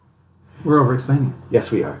We're over-explaining.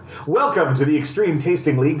 Yes, we are. Welcome to the Extreme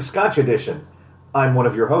Tasting League Scotch Edition. I'm one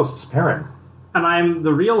of your hosts, Perrin. And I'm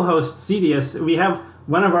the real host, Cedius. We have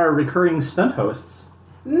one of our recurring stunt hosts.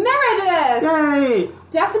 Meredith! Yay!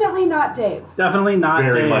 Definitely not Dave. Definitely not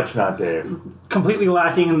Dave. Very much not Dave. Completely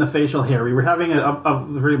lacking in the facial hair. We were having a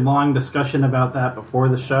very long discussion about that before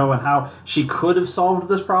the show and how she could have solved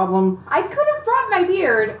this problem. I could have brought my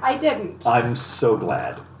beard. I didn't. I'm so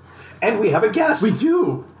glad. And we have a guest. We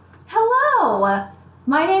do! Hello,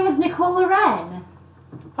 my name is Nicole Loren.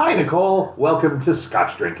 Hi, Nicole. Welcome to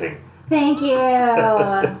Scotch Drinking. Thank you.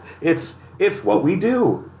 It's what we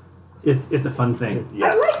do. It's a fun thing.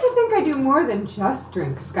 Yes. I'd like to think I do more than just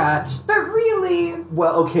drink scotch, but really...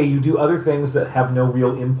 Well, okay, you do other things that have no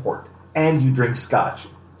real import. And you drink scotch.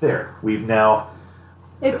 There. We've now...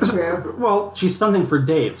 It's true. Well, she's stunting for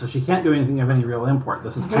Dave, so she can't do anything of any real import.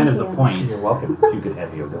 This is kind of the point. You're welcome. You can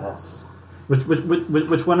hand me a glass.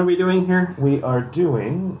 Which one are we doing here? We are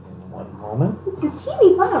doing... In one moment. It's a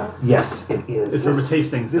teeny bottle. Yes, it is. It's from a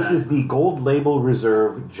tasting set. This is the Gold Label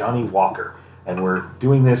Reserve Johnny Walker. And we're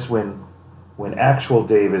doing this when actual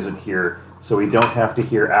Dave isn't here, so we don't have to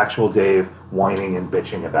hear actual Dave whining and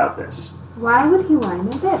bitching about this. Why would he whine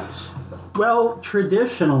and bitch? Well,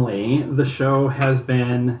 traditionally, the show has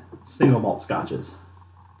been single malt scotches.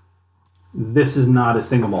 This is not a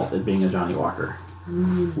single malt, it being a Johnny Walker.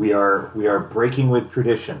 We are breaking with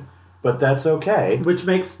tradition, but that's okay. Which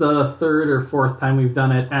makes the third or fourth time we've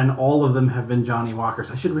done it, and all of them have been Johnny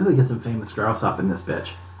Walkers. I should really get some famous grouse up in this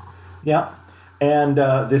bitch. Yeah. And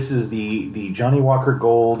this is the Johnny Walker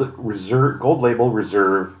Gold Label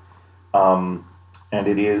Reserve, and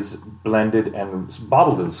it is blended and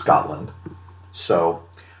bottled in Scotland. So,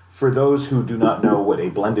 for those who do not know what a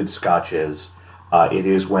blended Scotch is, it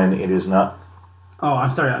is when it is not. Oh, I'm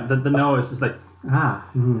sorry. The nose is like yeah.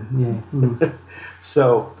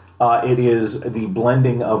 So, it is the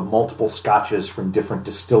blending of multiple Scotches from different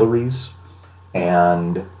distilleries,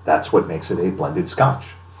 and that's what makes it a blended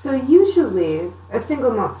Scotch. So usually, a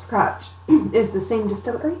single malt scotch is the same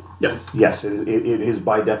distillery? Yes. Yes, it is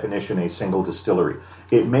by definition a single distillery.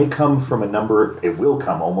 It may come from it will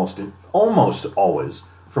come almost always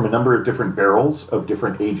from a number of different barrels of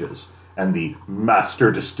different ages. And the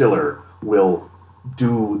master distiller will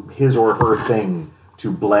do his or her thing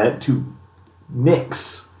to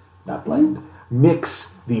mix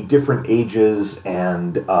the different ages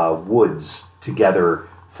and woods together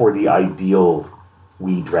for the ideal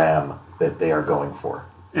wheat dram that they are going for.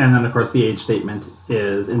 And then, of course, the age statement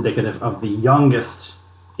is indicative of the youngest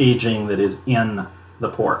aging that is in the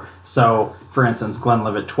pour. So, for instance,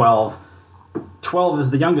 Glenlivet 12. 12 is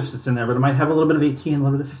the youngest that's in there, but it might have a little bit of 18, a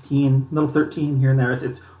little bit of 15, a little 13 here and there.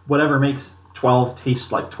 It's whatever makes 12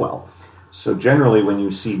 taste like 12. So generally, when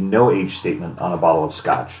you see no age statement on a bottle of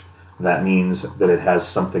scotch, that means that it has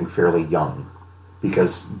something fairly young.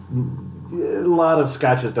 Because a lot of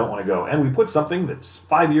scotches don't want to go, and we put something that's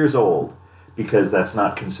 5 years old, because that's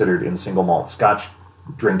not considered in single malt scotch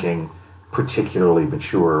drinking particularly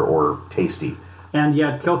mature or tasty. And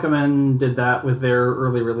yet Kilchoman did that with their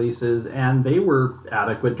early releases, and they were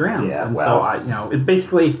adequate drams. Yeah, and well, so it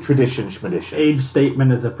basically tradition schmedition. Age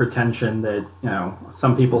statement is a pretension that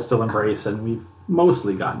some people still embrace, and we've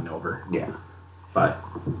mostly gotten over. Yeah. But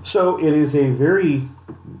so it is a very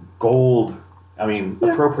gold.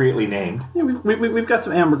 Appropriately named. Yeah, we've got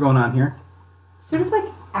some amber going on here. Sort of like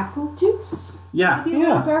apple juice? Yeah. Maybe a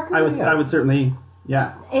little darker? I would certainly,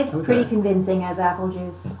 yeah. It's pretty convincing as apple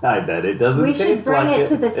juice. I bet it doesn't taste like it. We should bring it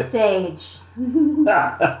to the stage.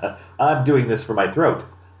 I'm doing this for my throat.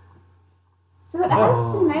 So it has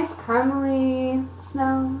some nice caramely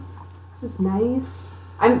smells. This is nice.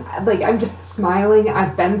 I'm just smiling.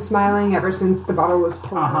 I've been smiling ever since the bottle was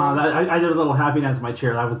poured. I did a little happy dance in my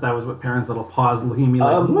chair. That was what Perrin's little pause looking at me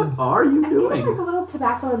like, what are you I'm doing? getting like a little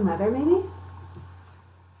tobacco and leather, maybe?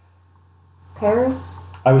 Pears?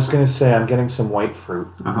 I was going to say I'm getting some white fruit.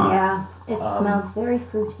 Yeah, it smells very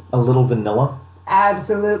fruity. A little vanilla.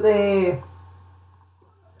 Absolutely.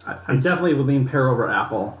 I definitely would lean pear over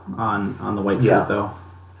apple on the white fruit, though.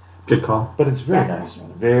 Good call. But it's very Definitely.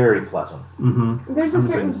 nice. Very pleasant. Mm-hmm. There's a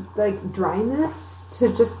certain dryness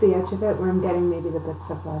to just the edge of it where I'm getting maybe the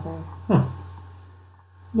bits of leather.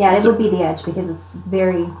 Yeah, it would be the edge because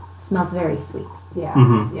smells very sweet.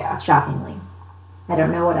 Yeah, yeah. Shockingly. I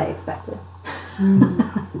don't know what I expected.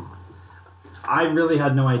 I really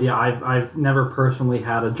had no idea. I've never personally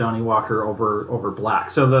had a Johnny Walker over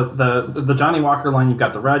black. So the Johnny Walker line, you've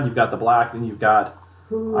got the red, you've got the black, and you've got,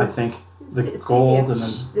 I think, the gold. And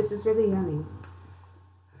then this is really yummy.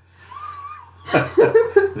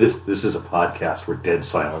 This is a podcast where dead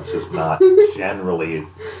silence is not generally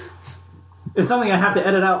It's something I have to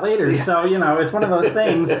edit out later, so, it's one of those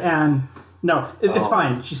things, and no, it's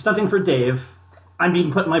fine. She's stunting for Dave. I'm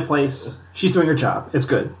being put in my place. She's doing her job. It's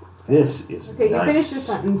good. This is Okay, nice. you finish your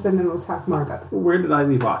sentence and then we'll talk more about this. Where did I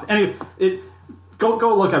leave off? Anyway,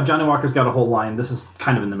 go look up. Johnny Walker's got a whole line. This is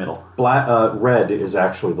kind of in the middle. Red is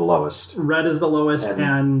actually the lowest. Red is the lowest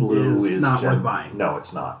and blue is not worth buying. No,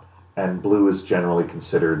 it's not. And blue is generally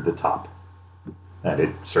considered the top. And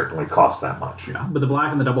it certainly costs that much. Yeah, but the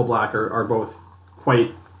black and the double black are both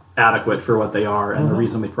quite adequate for what they are, and they're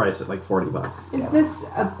reasonably priced at like $40. Is this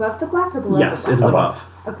above the black or below Yes, the it black? is above.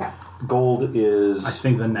 Okay. Gold is... I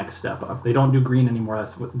think the next step up. They don't do green anymore.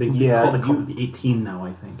 That's what they call it the 18 now,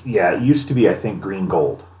 I think. Yeah, it used to be, I think, green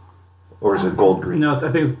gold. Or is it gold green? No, I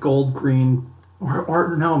think it's gold, green,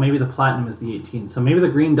 or no, maybe the platinum is the 18. So maybe the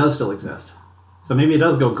green does still exist. So maybe it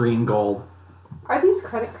does go green, gold. Are these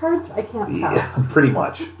credit cards? I can't tell. Yeah, pretty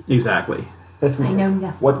much. Exactly. I know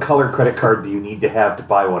nothing. What color credit card do you need to have to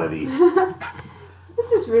buy one of these? So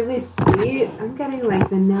this is really sweet. I'm getting like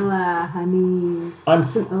vanilla, honey,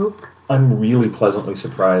 some oak. I'm really pleasantly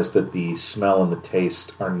surprised that the smell and the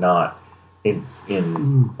taste are not in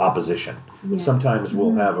opposition. Yeah. Sometimes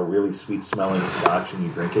we'll have a really sweet smelling scotch and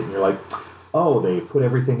you drink it and you're like, oh, they put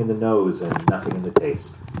everything in the nose and nothing in the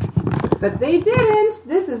taste. But they didn't.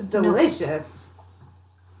 This is delicious.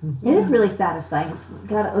 It is really satisfying. It's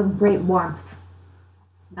got a great warmth.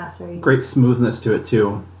 After you... Great smoothness to it,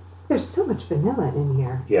 too. There's so much vanilla in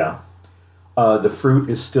here. Yeah. The fruit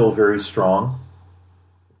is still very strong.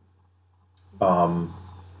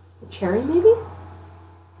 Cherry, maybe?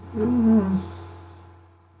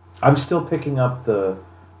 I'm still picking up the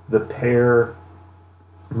pear,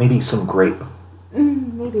 maybe some grape.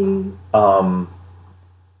 Maybe. And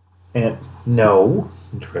no,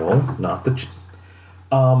 Trill, not the...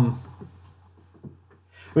 I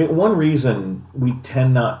mean, one reason we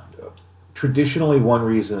tend not... Traditionally, one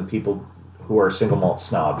reason people who are single malt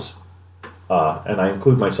snobs, and I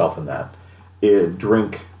include myself in that,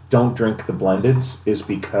 don't drink the blendeds is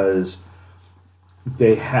because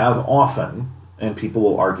they have often, and people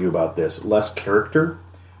will argue about this, less character,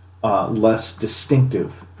 less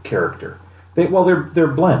distinctive character. They're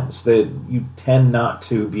blends. You tend not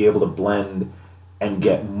to be able to blend and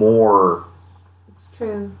get more It's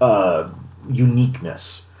true.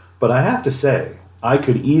 uniqueness. But I have to say, I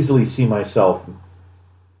could easily see myself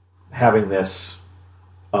having this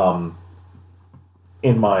in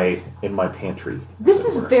my pantry. This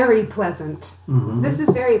is very pleasant. Mm-hmm. This is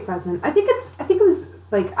very pleasant. I think it was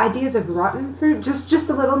like ideas of rotten fruit, just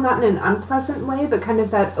a little, not in an unpleasant way, but kind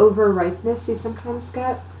of that overripeness you sometimes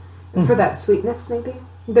get for that sweetness. Maybe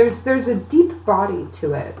there's a deep body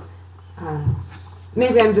to it.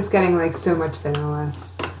 Maybe I'm just getting like so much vanilla.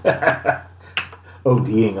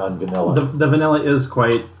 ODing on vanilla. The vanilla is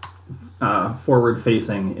quite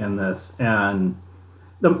forward-facing in this, and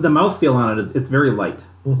the mouthfeel on it, it's very light,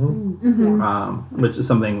 which is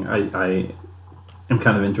something I am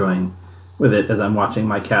kind of enjoying with it as I'm watching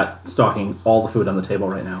my cat stalking all the food on the table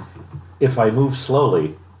right now. If I move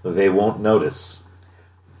slowly, they won't notice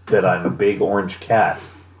that I'm a big orange cat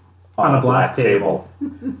on a black table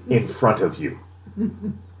in front of you.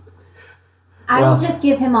 I will just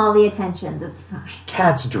give him all the attentions. It's fine.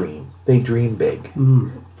 Cats dream. They dream big.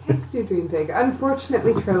 Cats do dream big.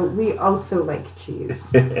 Unfortunately, Tro, we also like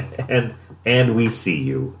cheese. and we see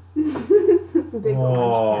you. Big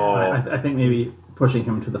orange cat. I think maybe pushing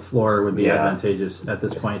him to the floor would be Yeah. advantageous at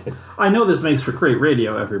this point. I know this makes for great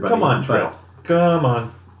radio, everybody. Come on, but Trill. Come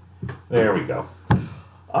on. There we go.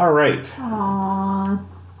 All right. Aww.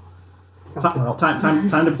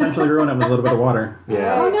 Time to potentially ruin it with a little bit of water.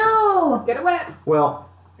 Yeah. Oh no! Get it wet. Well,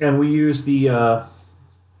 and we use the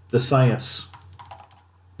science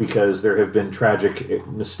because there have been tragic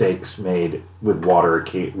mistakes made with water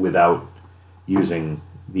without using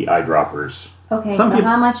the eyedroppers. Okay, Some so people-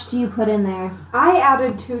 how much do you put in there? I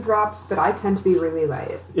added 2 drops, but I tend to be really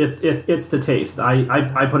light. It's to taste.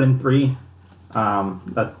 I put in 3.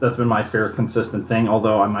 That's been my fair consistent thing.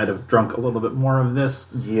 Although I might have drunk a little bit more of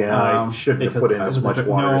this. Yeah, I shouldn't have because put in I as was much a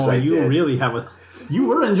bit- water as I you did. really have you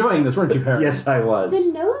were enjoying this, weren't you, Perry? Yes, I was.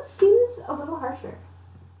 The nose seems a little harsher.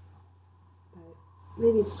 But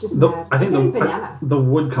maybe it's just bad. I think I'm getting banana. the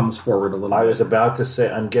wood comes forward a little. I bit. was about to say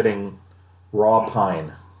I'm getting raw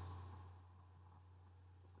pine.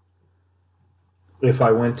 If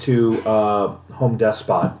I went to Home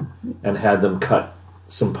Despot and had them cut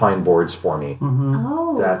some pine boards for me,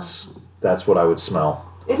 Oh. that's what I would smell.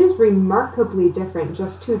 It is remarkably different,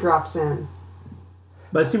 just 2 drops in.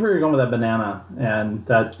 But I see where you're going with that banana, and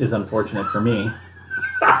that is unfortunate for me.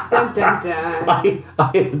 Dun dun dun. I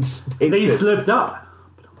had tasted. They slipped up.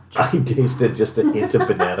 I tasted just a hint of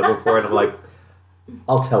banana before, and I'm like,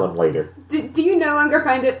 I'll tell him later. Do you no longer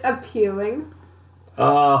find it appealing?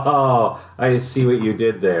 Oh, I see what you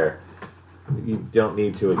did there. You don't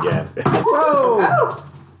need to again. Whoa!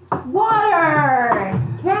 Oh, Water!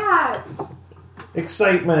 cat!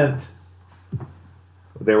 Excitement.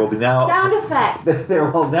 There will be now. Sound effects. There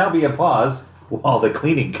will now be a pause while the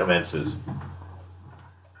cleaning commences.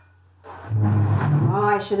 Oh,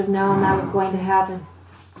 I should have known that was going to happen.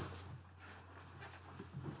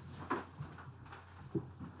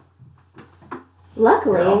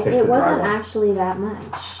 Luckily, Yeah, I'll take it the dry wasn't one. actually that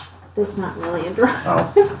much. There's not really a dry.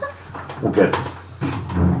 Oh. We'll get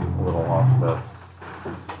a little off the.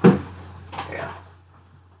 Yeah.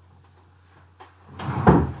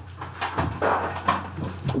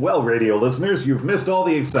 Well, radio listeners, you've missed all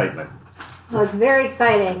the excitement. Oh, it's very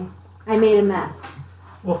exciting. I made a mess.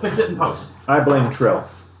 We'll fix it in post. I blame Trill.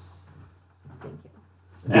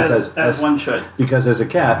 Thank you. As one should. Because as a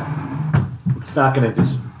cat, it's not going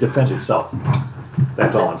to defend itself.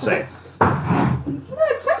 That's all I'm saying. You know,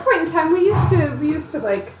 at some point in time, we used to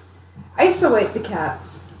like isolate the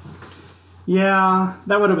cats. Yeah,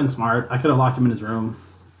 that would have been smart. I could have locked him in his room.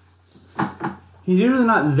 He's usually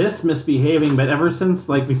not this misbehaving, but ever since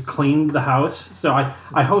like we've cleaned the house, so I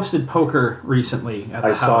hosted poker recently at the I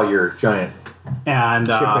house. saw your giant and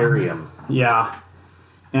chiparium. yeah,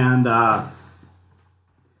 and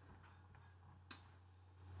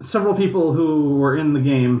several people who were in the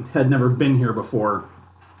game had never been here before,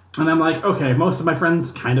 and I'm like, okay, most of my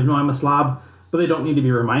friends kind of know I'm a slob, but they don't need to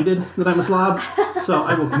be reminded that I'm a slob, so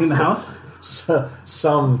I will clean the house.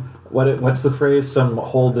 What's the phrase? Some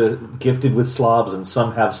hold gifted with slobs, and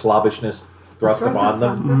some have slobbishness thrust upon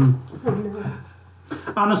them. Oh, no.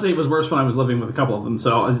 Honestly, it was worse when I was living with a couple of them,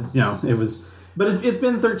 so, it was... But it's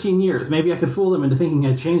been 13 years. Maybe I could fool them into thinking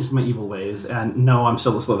I changed my evil ways, and no, I'm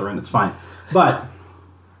still a Slytherin, it's fine. But...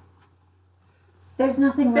 There's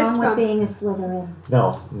nothing Fist wrong with bump. being a Slytherin.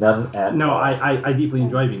 No, none at No, all. I deeply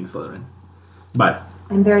enjoy being a Slytherin. But...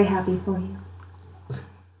 I'm very happy for you.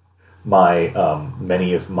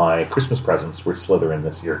 Many of my Christmas presents were Slytherin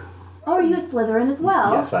this year. Oh, are you a Slytherin as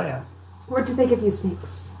well? Yes, I am. Or did they give you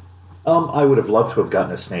snakes? I would have loved to have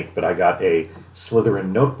gotten a snake, but I got a Slytherin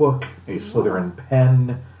notebook, a Slytherin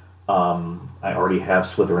pen. I already have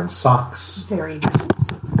Slytherin socks. Very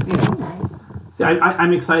nice. Very nice. See,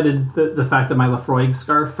 I'm excited that the fact that my Lafroig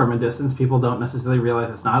scarf from a distance, people don't necessarily realize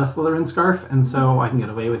it's not a Slytherin scarf, and so I can get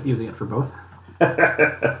away with using it for both.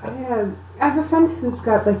 I have a friend who's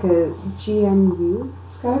got like a GNU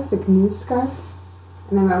scarf, a GNU scarf,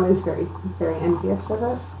 and I'm always very, very envious of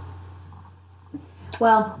it.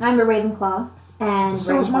 Well, I'm a Ravenclaw, and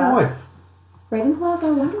So is my wife. Ravenclaws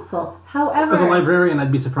are wonderful. However, As a librarian,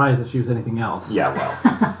 I'd be surprised if she was anything else. Yeah,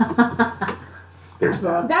 well. There's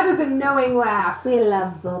that. That is a knowing laugh. we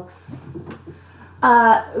love books.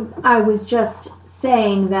 I was just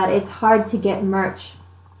saying that it's hard to get merch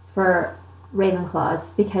for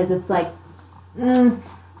Ravenclaws because it's like,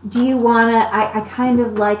 do you want to... I kind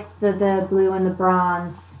of like the blue and the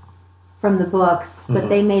bronze from the books, but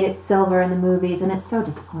they made it silver in the movies, and it's so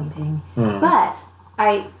disappointing. But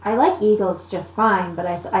I like Eagles just fine, but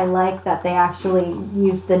I like that they actually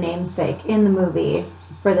used the namesake in the movie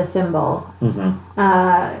for the symbol.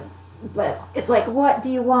 But it's like, what do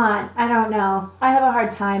you want? I don't know. I have a hard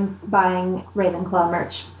time buying Ravenclaw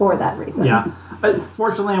merch for that reason. Yeah.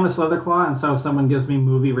 Fortunately, I'm a Slytherclaw, and so if someone gives me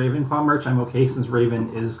movie Ravenclaw merch, I'm okay, since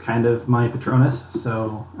Raven is kind of my Patronus.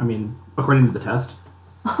 So, I mean, according to the test.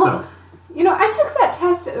 So, You know, I took that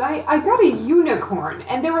test and I got a unicorn,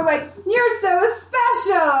 and they were like, "You're so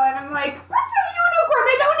special," and I'm like, "What's a unicorn?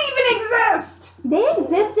 They don't even exist." They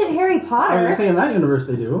exist in Harry I was Potter. saying in that universe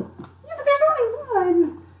they do. Yeah, but there's only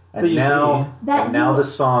one. But And you now, That and now you- the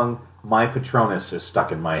song "My Patronus" is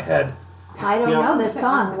stuck in my head. I don't Yeah. know this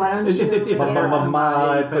song. Why don't you? It's give a us-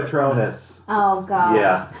 My Patronus. Oh God.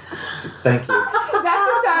 Yeah. Thank you. That's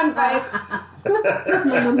a soundbite.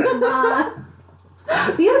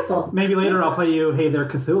 Beautiful. Maybe later I'll play you Hey There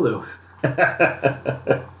Cthulhu.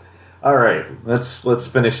 All right, let's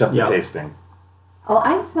finish up the Yeah. tasting. Oh,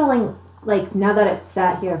 I'm smelling like now that it's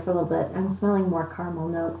sat here for a little bit. I'm smelling more caramel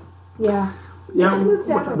notes. Yeah. Yeah, smoothed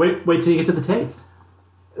out. wait till you get to the taste.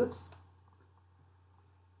 Oops.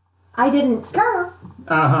 I didn't. Caramel.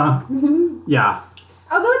 Uh-huh. Yeah.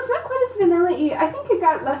 Although it's not quite as vanilla-y, I think it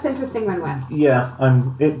got less interesting when wet. Yeah,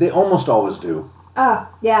 they almost always do. Oh,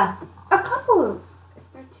 yeah. A couple, if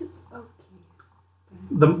they're too oaky.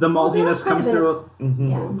 The there maltiness was quite a comes bit through.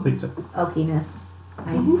 Yeah. Please. Oakiness.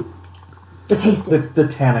 The taste it. The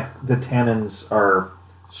tannins are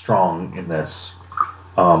strong in this,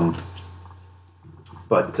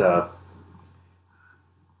 But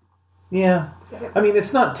yeah, I mean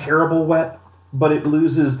it's not terrible wet, but it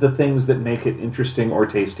loses the things that make it interesting or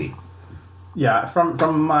tasty. Yeah,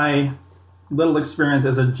 from my little experience,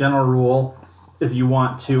 as a general rule, if you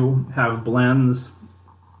want to have blends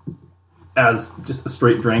as just a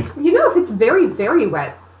straight drink, If it's very, very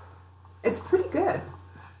wet, it's pretty good.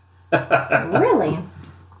 Really?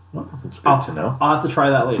 Well, it's good to know. I'll have to try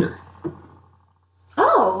that later.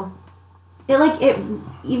 Oh. It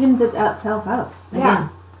evens itself out. Yeah. Again.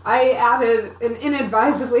 I added an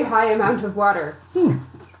inadvisably high amount of water.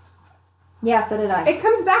 Yeah, so did I. It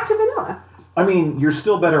comes back to vanilla. I mean, you're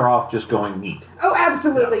still better off just going neat. Oh,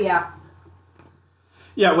 absolutely, yeah.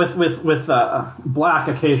 Yeah, with black,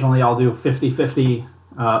 occasionally I'll do 50-50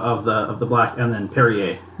 of the black and then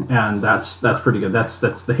Perrier, and that's pretty good. That's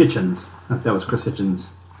the Hitchens. That was Chris Hitchens'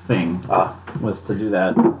 thing, was to do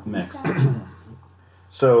that mix.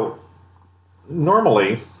 So,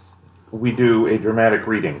 normally, we do a dramatic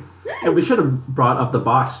reading. And we should have brought up the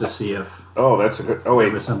box to see if Oh, that's a good... Oh, there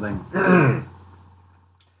wait. was something.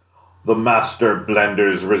 The Master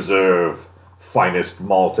Blenders Reserve, finest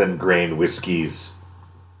malt and grain whiskies.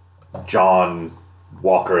 John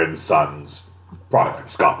Walker and Sons, product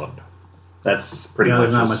of Scotland. That's pretty Yeah, much...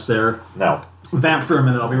 there's not much there. No. Vamp for a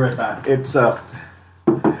minute, I'll be right back. It's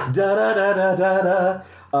da-da-da-da-da-da.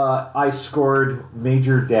 I scored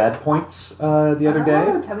major dad points the other day.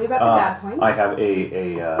 Oh, tell me about the dad points. I have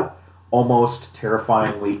a almost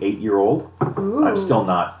terrifyingly 8-year-old. Ooh. I'm still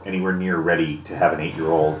not anywhere near ready to have an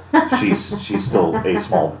 8-year-old. She's still a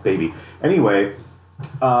small baby. Anyway,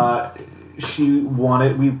 she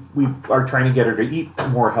wanted. We are trying to get her to eat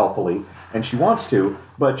more healthily, and she wants to,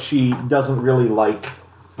 but she doesn't really like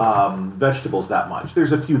vegetables that much.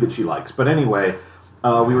 There's a few that she likes, but anyway,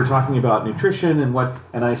 we were talking about nutrition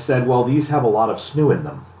and I said, well, these have a lot of snoo in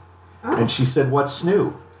them, and she said, what's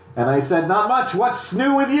snoo? And I said, not much. What's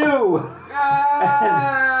snoo with you?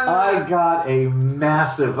 And I got a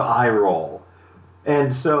massive eye roll,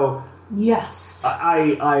 and so Yes.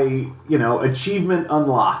 I achievement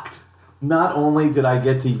unlocked. Not only did I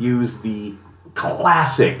get to use the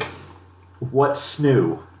classic "What's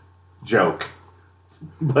snoo" joke,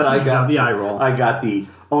 but I got the eye roll. I got the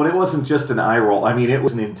and it wasn't just an eye roll. I mean, it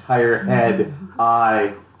was an entire head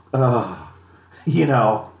eye.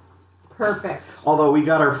 Perfect. Although we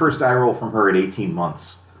got our first eye roll from her at 18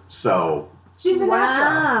 months, so She's a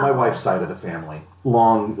natural. my wife's side of the family,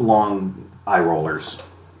 long eye rollers.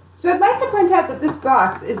 So I'd like to point out that this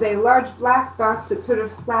box is a large black box that's sort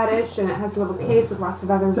of flattish, and it has a little case with lots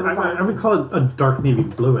of other So little I bars. would call it a dark navy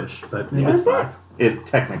bluish, but maybe Is it's black. It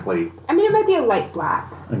technically, I mean, it might be a light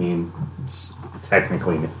black. I mean, it's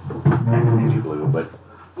technically navy blue, but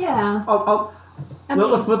Yeah.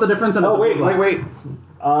 Let's split the difference. And oh it's a blue black. wait!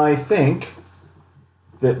 I think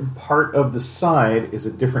that part of the side is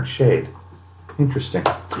a different shade. Interesting.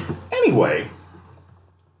 Anyway,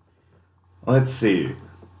 let's see.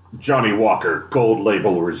 Johnny Walker Gold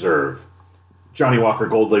Label Reserve. Johnny Walker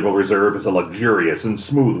Gold Label Reserve is a luxurious and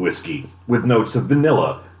smooth whiskey with notes of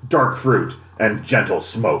vanilla, dark fruit, and gentle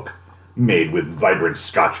smoke. Made with vibrant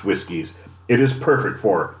Scotch whiskies, it is perfect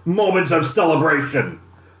for moments of celebration.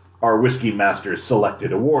 Our whiskey masters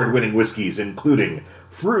selected award-winning whiskeys, including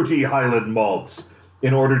fruity Highland malts,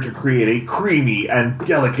 in order to create a creamy and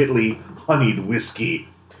delicately honeyed whiskey.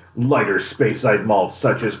 Lighter Speyside malts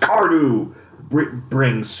such as Cardew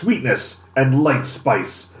bring sweetness and light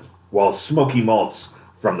spice, while smoky malts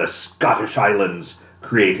from the Scottish Highlands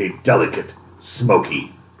create a delicate,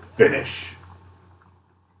 smoky finish.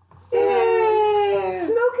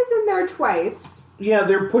 Smoke is in there twice. Yeah,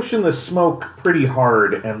 they're pushing the smoke pretty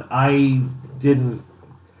hard, and I didn't...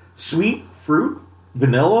 Sweet, fruit,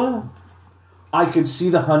 vanilla, I could see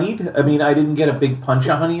the honeyed. I mean, I didn't get a big punch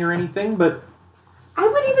of honey or anything, but... I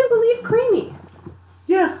would even believe creamy.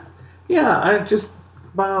 Yeah, I just...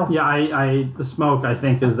 Wow. Yeah, the smoke, I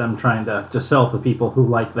think, is them trying to sell to people who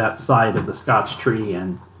like that side of the Scotch tree,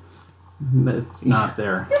 and it's not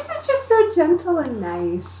there. This is just so gentle and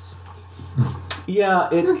nice. Yeah,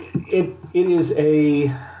 it is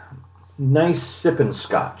a nice sipping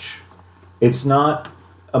scotch. It's not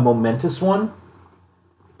a momentous one,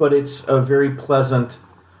 but it's a very pleasant...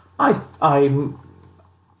 I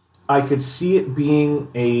could see it being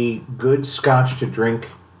a good scotch to drink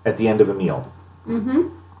at the end of a meal. Mm-hmm.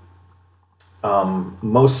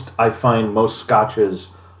 I find most scotches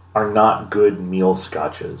are not good meal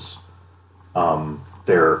scotches.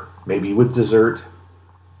 They're maybe with dessert,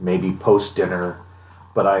 maybe post-dinner,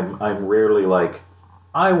 but I'm rarely like,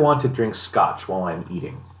 I want to drink scotch while I'm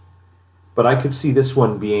eating. But I could see this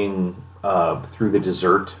one being through the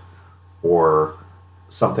dessert or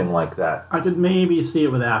something like that. I could maybe see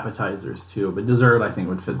it with appetizers too, but dessert I think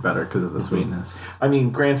would fit better because of the sweetness. I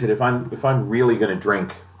mean, granted, if I'm really going to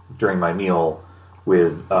drink during my meal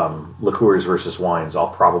with liqueurs versus wines, I'll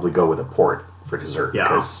probably go with a port for dessert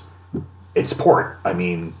because it's port. I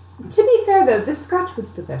mean, To be fair, though, this scotch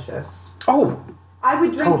was delicious. oh, I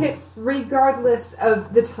would drink it regardless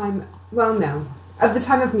of the time. Well, no. Of the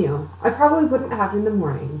time of meal. I probably wouldn't have it in the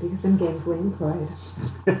morning because I'm gainfully employed.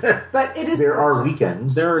 But it is there are delicious.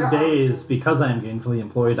 weekends. There There are are days, days. because I am gainfully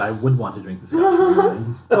employed, I would want to drink the scotch in the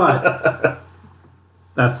morning. But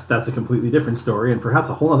that's a completely different story and perhaps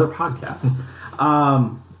a whole other podcast.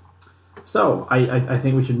 So I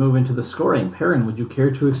think we should move into the scoring. Perrin, would you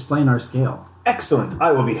care to explain our scale? Excellent.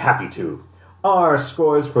 I will be happy to. Our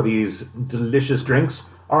scores for these delicious drinks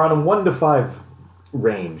are on a 1 to 5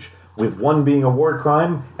 range, with 1 being a war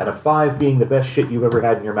crime and a 5 being the best shit you've ever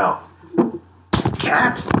had in your mouth.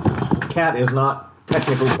 Cat! Cat is not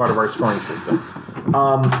technically part of our scoring system.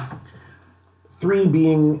 3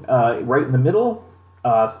 being right in the middle.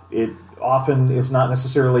 It often is not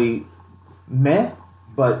necessarily meh,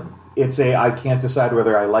 but it's I can't decide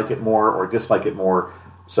whether I like it more or dislike it more,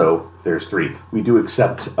 so there's 3. We do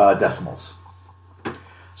accept decimals.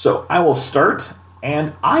 So I will start,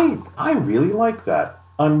 and I really like that.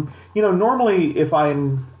 Normally if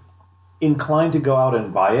I'm inclined to go out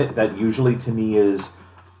and buy it, that usually to me is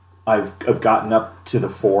I've gotten up to the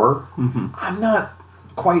 4. Mm-hmm. I'm not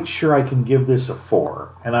quite sure I can give this a 4,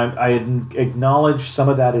 and I acknowledge some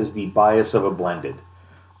of that is the bias of a blended.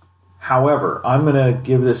 However, I'm going to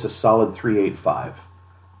give this a solid 3.85,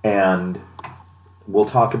 and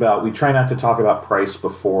we try not to talk about price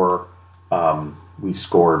before we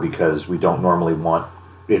score because we don't normally want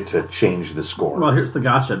it to change the score. Well, here's the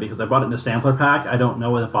gotcha, because I bought it in a sampler pack. I don't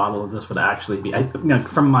know what a bottle of this would actually be.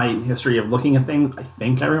 From my history of looking at things, I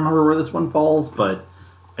think I remember where this one falls, but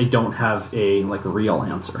I don't have a real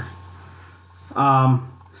answer.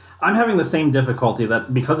 I'm having the same difficulty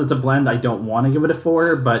that because it's a blend, I don't want to give it a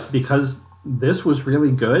 4, but because this was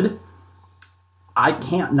really good, I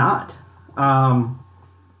can't not.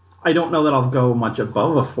 I don't know that I'll go much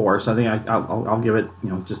above a 4, so I think I'll give it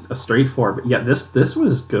just a straight 4. But yeah, this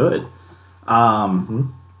was good.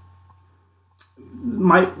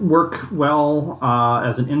 Might work well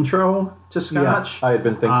as an intro to Scotch. Yeah, I had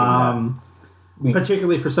been thinking that.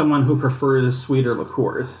 Particularly for someone who prefers sweeter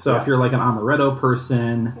liqueurs. So if you're like an amaretto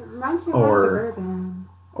person, It reminds me of bourbon.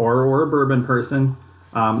 or a bourbon person,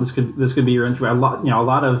 this could be your intro. A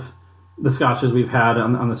lot of the scotches we've had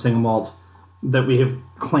on the single malt that we have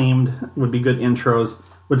claimed would be good intros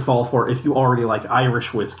would fall for. If you already like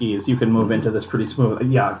Irish whiskeys, you can move into this pretty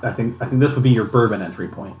smooth. Yeah, I think this would be your bourbon entry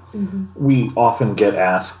point. Mm-hmm. We often get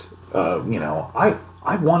asked, I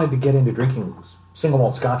wanted to get into drinking single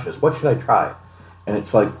malt scotches. What should I try? And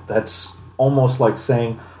it's like, that's almost like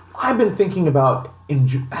saying, I've been thinking about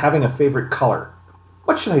having a favorite color.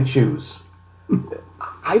 What should I choose?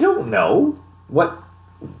 I don't know. What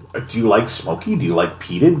do you like? Smoky? Do you like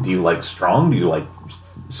peated? Do you like strong? Do you like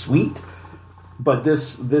sweet? But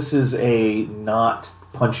this is a not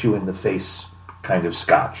punch you in the face kind of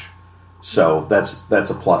scotch. So that's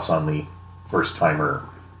a plus on the first timer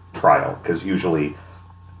trial, because usually,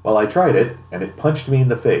 well, I tried it and it punched me in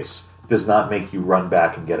the face, does not make you run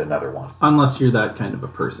back and get another one. Unless you're that kind of a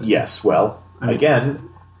person. Yes, well, again,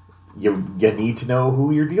 you need to know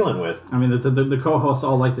who you're dealing with. I mean, the co-hosts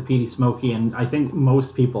all like the peaty smoky, and I think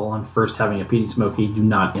most people on first having a peaty smoky do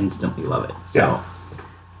not instantly love it. So, Yeah.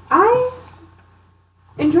 I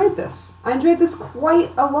enjoyed this. I enjoyed this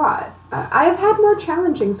quite a lot. I have had more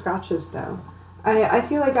challenging scotches, though. I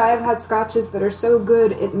feel like I have had scotches that are so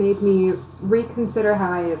good it made me reconsider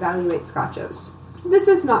how I evaluate scotches. This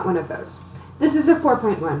is not one of those. This is a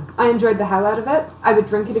 4.1. I enjoyed the hell out of it. I would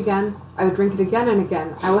drink it again. I would drink it again and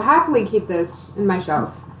again. I will happily keep this in my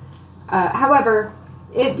shelf. However,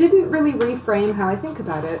 it didn't really reframe how I think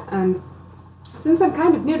about it, and since I'm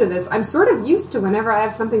kind of new to this, I'm sort of used to whenever I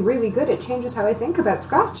have something really good, it changes how I think about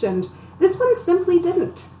Scotch, and this one simply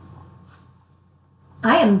didn't.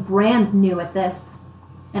 I am brand new at this,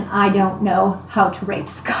 and I don't know how to rate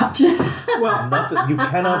Scotch. well, Not that you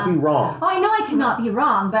cannot be wrong. Oh, I know I cannot be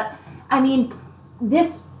wrong, but I mean,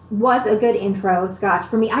 this was a good intro Scotch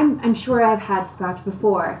for me. I'm sure I've had Scotch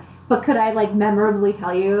before, but could I memorably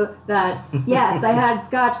tell you that yes, I had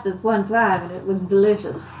Scotch this one time and it was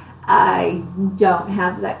delicious? I don't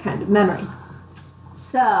have that kind of memory.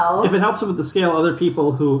 So if it helps with the scale, other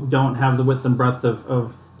people who don't have the width and breadth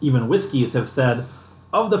of even whiskeys have said,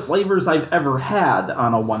 of the flavors I've ever had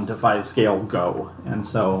on a 1 to 5 scale, go. And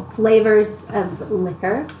so flavors of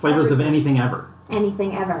liquor, flavors of anything ever.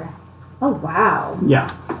 anything ever. Oh, wow. Yeah.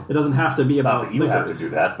 It doesn't have to be Not about that you have to liquors. do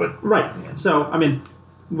that, but Right. So, I mean,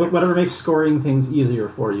 whatever makes scoring things easier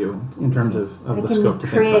for you in terms of I the can scope to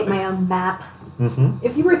think create about my things. own map.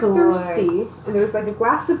 If you were Scores. thirsty and there was like a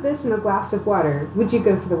glass of this and a glass of water, would you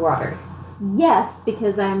go for the water? Yes,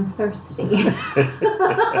 because I'm thirsty.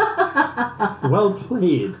 Well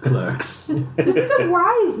played, clerks. This is a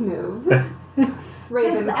wise move. Because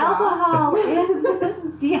Ravenclaw. alcohol is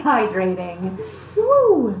dehydrating.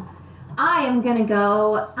 Woo! I am gonna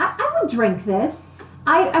go. I would drink this.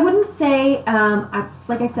 I wouldn't say.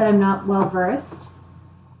 Like I said, I'm not well versed.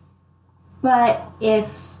 But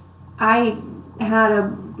if I had a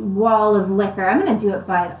wall of liquor, I'm gonna do it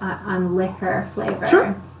on liquor flavor.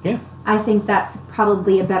 Sure. yeah. I think that's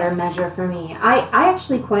probably a better measure for me. I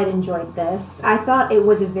actually quite enjoyed this. I thought it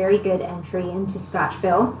was a very good entry into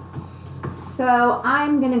Scotchville. So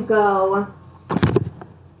I'm going to go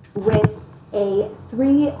with a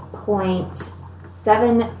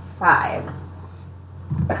 3.75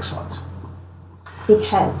 Excellent.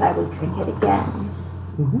 because I would drink it again.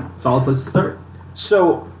 Solid place to start.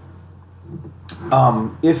 So,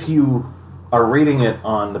 if you are rating it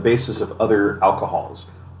on the basis of other alcohols,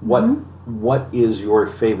 what is your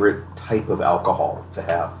favorite type of alcohol to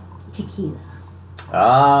have? Tequila.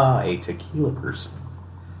 Ah, a tequila person.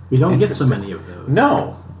 We don't get so Interesting. many of those.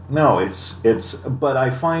 No, it's. But I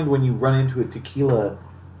find when you run into a tequila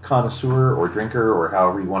connoisseur or drinker or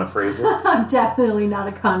however you want to phrase it, I'm definitely not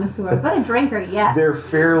a connoisseur, but a drinker, yes. they're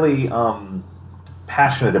fairly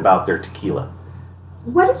passionate about their tequila.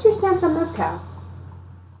 What is your stance on mezcal?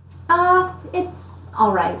 It's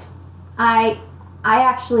all right. I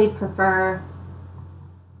actually prefer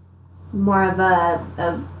more of a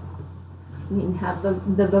I mean, have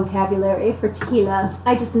the vocabulary for tequila.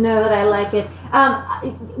 I just know that I like it.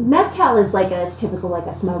 Mezcal is typical like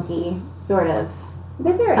a smoky sort of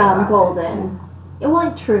They're very golden.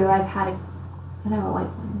 Well, true. I've had a white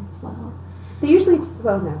one as well. They usually,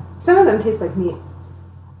 well, no. Some of them taste like meat.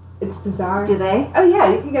 It's bizarre. Do they? Oh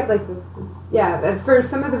yeah, you can get for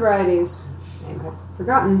some of the varieties, whose name I've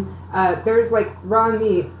forgotten. There's like raw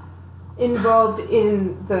meat involved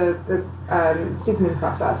in the seasoning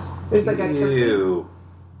process. There's like a turkey. Ew.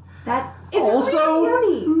 That It's Also-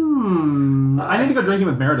 really yummy. I need to go drinking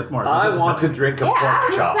with Meredith more. I want to drink a Yeah, pork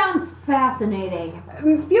this chop. sounds fascinating. I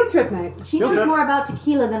mean, field trip night. She Field knows trip. more about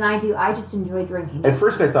tequila than I do. I just enjoy drinking. At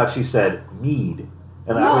first, I thought she said mead,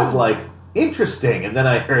 and I No. was like, interesting. And then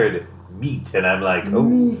I heard meat, and I'm like, oh,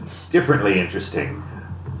 Meat. differently interesting.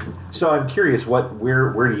 So I'm curious, where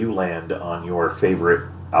do you land on your favorite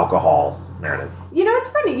alcohol, Meredith? You know, it's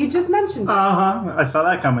funny. You just mentioned it. I saw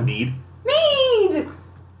that coming. Mead. Mead.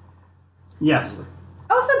 Yes.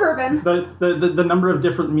 Also bourbon. The number of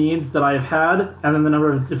different meads that I've had, and then the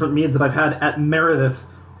number of different meads that I've had at Meredith's,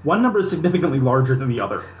 one number is significantly larger than the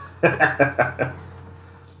other.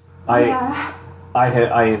 Yeah.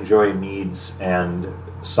 I enjoy meads and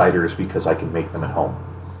ciders because I can make them at home.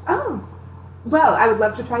 Oh. Well, I would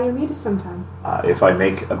love to try your mead sometime. If I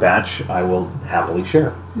make a batch, I will happily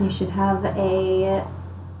share. You should have a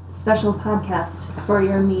special podcast for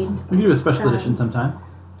your mead. We can do a special edition sometime.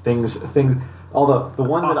 Things. Although the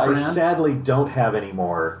one that I Off-brand? sadly don't have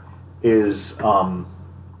anymore is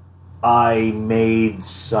I made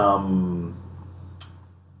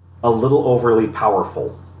a little overly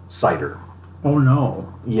powerful cider. Oh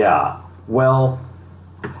no. Yeah. Well,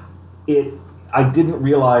 I didn't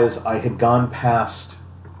realize I had gone past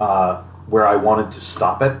where I wanted to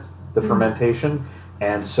stop it, the fermentation,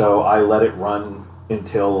 and so I let it run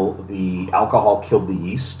until the alcohol killed the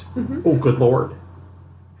yeast. Oh, good lord.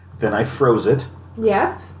 Then I froze it.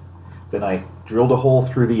 Yep. Then I drilled a hole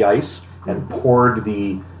through the ice and poured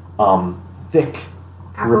the thick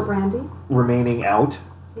Apple brandy. remaining out.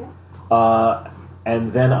 Yeah.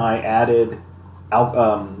 And then I added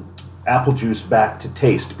apple juice back to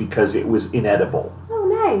taste because it was inedible. Oh,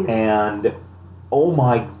 nice. And oh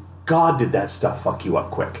my god, did that stuff fuck you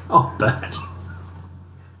up quick? Oh, bet.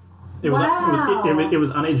 It was, Wow. it was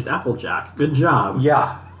unaged Applejack. Good job.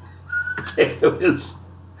 Yeah, it was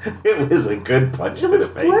a good punch It to was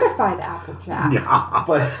the face. fortified Applejack. Yeah.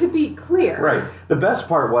 But To be clear. right, the best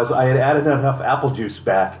part was I had added enough apple juice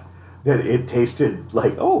back that it tasted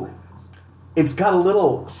like, oh, it's got a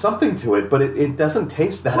little something to it, but it doesn't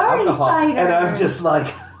taste that Party alcohol. cider. And I'm just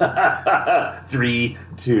like, 3,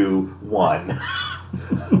 2, 1.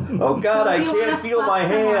 Oh God, So I do you wanna can't feel fuck my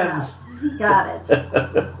someone hands. up? Got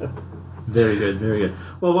it. Very good, very good.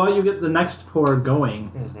 Well, while you get the next pour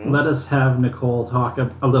going, let us have Nicole talk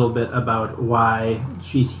a little bit about why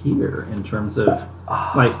she's here in terms of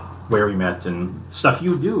like where we met and stuff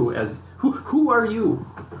you do as Who are you?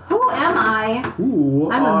 Who am I? Who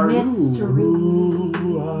I'm are a mystery.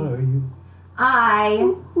 Who are you?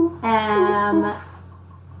 I am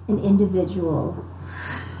an individual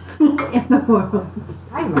in the world.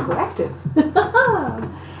 I'm a collective. We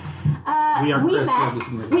are we Chris met.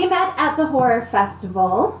 Robinson. We met at the horror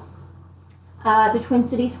festival, the Twin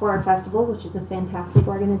Cities Horror Festival, which is a fantastic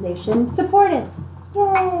organization. Support it!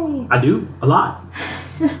 Yay! I do a lot.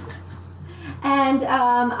 And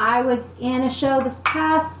I was in a show this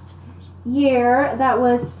past year that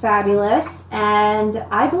was fabulous, and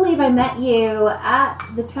I believe I met you at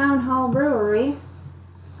the Town Hall Brewery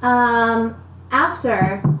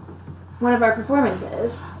after one of our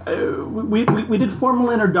performances. We did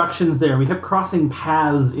formal introductions there. We kept crossing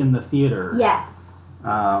paths in the theater. Yes.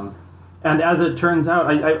 And as it turns out,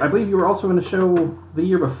 I believe you were also in a show the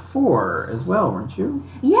year before as well, weren't you?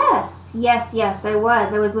 Yes, I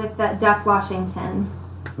was. I was with Duck Washington.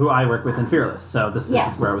 Who I work with in Fearless. So this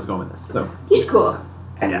Yeah. is where I was going with this. So He's cool,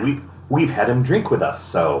 And Yeah. we've had him drink with us,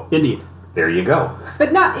 so indeed. there you go.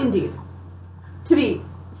 but not indeed. To be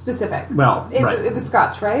specific. Well, right. It was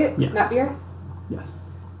scotch, right? Yes. Not beer? Yes.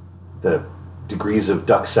 The degrees of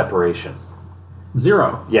duck separation.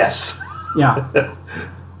 0. Yes. Yeah.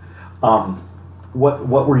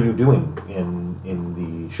 What were you doing in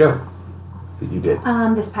the show that you did?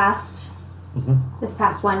 This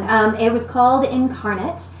past one. It was called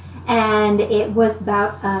Incarnate, and it was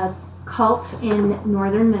about a cult in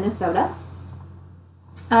northern Minnesota.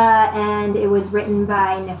 And it was written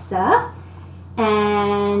by Nissa,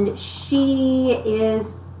 and she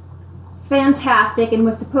is fantastic and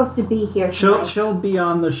was supposed to be here tonight. She'll be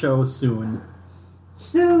on the show soon.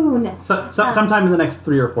 Soon. Sometime in the next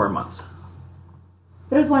 3 or 4 months.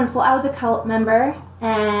 But it was wonderful. I was a cult member,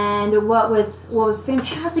 and what was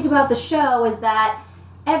fantastic about the show is that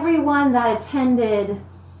everyone that attended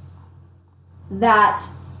that,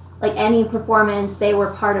 like any performance, they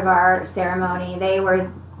were part of our ceremony. They were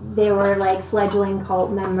like fledgling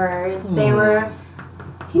cult members. They were.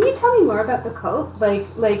 Can you tell me more about the cult? Like,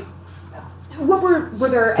 what were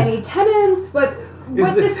there any tenets? What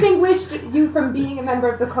distinguished you from being a member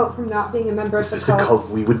of the cult from not being a member of Is the this cult? a cult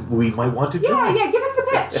we might want to join? Yeah, give us the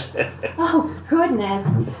pitch. Oh goodness.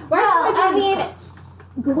 Why should I join this cult?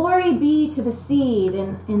 Glory be to the seed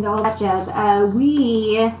and all that jazz. I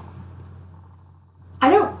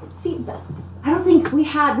don't think we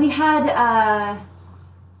had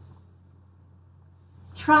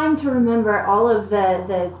trying to remember all of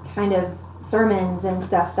the kind of sermons and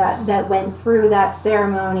stuff that went through that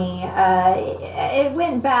ceremony. It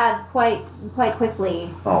went bad quite quickly.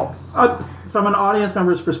 Oh. From an audience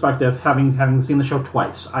member's perspective, having seen the show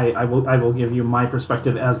twice, I will give you my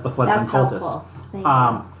perspective as the fledgling That's cultist. helpful. Thank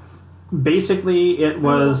you. Basically, it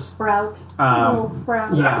was Little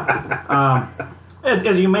sprout. yeah.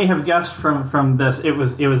 As you may have guessed from this, it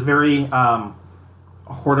was very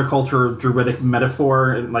horticulture, druidic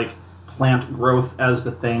metaphor, and like plant growth as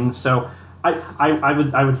the thing. So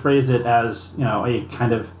I would phrase it as, you know, a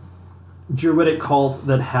kind of druidic cult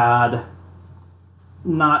that had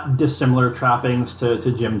not dissimilar trappings to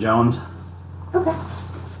Jim Jones. Okay.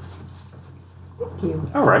 Thank you.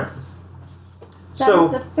 All right.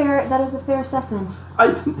 That is a fair assessment.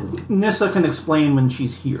 Nissa can explain when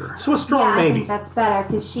she's here. So a strong I maybe. think that's better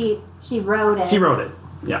because she wrote it. She wrote it.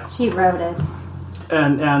 Yeah. She wrote it.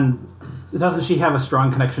 And doesn't she have a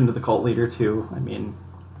strong connection to the cult leader too? I mean,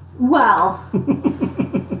 Well,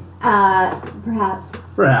 perhaps.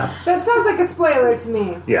 perhaps. That sounds like a spoiler to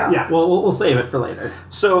me. Yeah. Yeah. Well, we'll save it for later.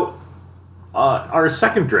 So our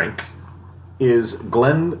second drink is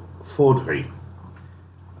Glen Fodry.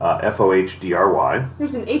 Fohdry.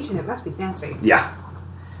 There's an H in it. Must be fancy. Yeah.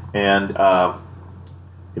 And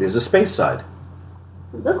it is a space side.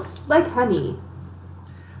 It looks like honey.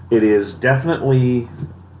 It is definitely,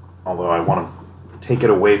 although I want to take it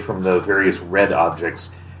away from the various red objects,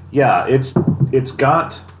 yeah, it's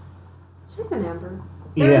got... It's like an amber.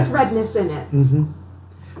 There is redness in it.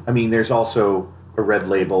 I mean, there's also a red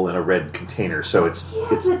label and a red container, so it's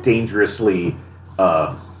but- dangerously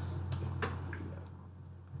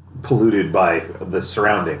polluted by the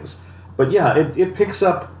surroundings. But yeah, it picks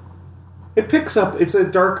up... It's a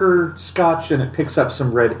darker scotch, and it picks up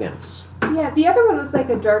some red hints. Yeah, the other one was like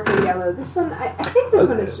a darker yellow. This one, I think this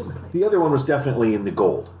one is just like... The other one was definitely in the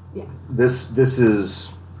gold. Yeah. This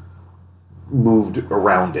is moved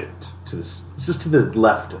around it. This is to the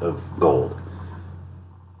left of gold.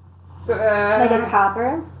 Like a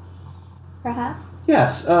copper, perhaps?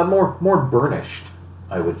 Yes, more burnished,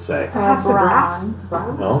 I would say. Perhaps a brass. Bronze.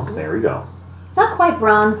 Bronze? Oh, there we go. It's not quite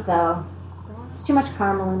bronze, though. It's too much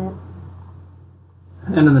caramel in it.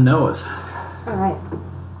 And in the nose. All right.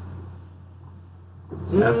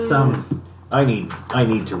 That's I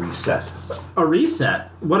need to reset. a reset.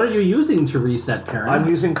 What are you using to reset, Perrin? I'm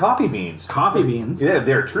using coffee beans. Coffee beans. Yeah,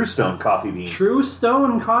 they're True Stone coffee beans. True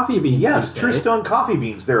Stone coffee beans. Yes, you True say. Stone coffee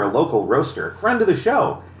beans. They're a local roaster, friend of the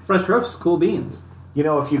show. Fresh roast, cool beans. You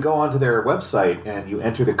know, if you go onto their website and you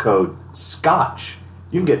enter the code SCOTCH,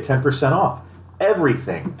 you can get 10% off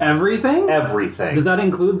everything. Everything? Everything. Does that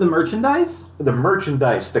include the merchandise? The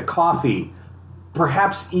merchandise, the coffee,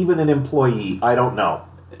 perhaps even an employee. I don't know.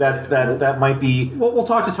 That might be. We'll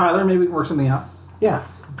talk to Tyler. Maybe we can work something out. Yeah.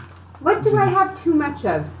 What do I have too much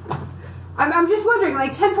of? I'm just wondering,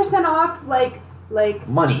 like 10% off, like,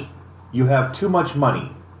 Money. You have too much money.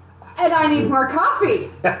 and I need more coffee.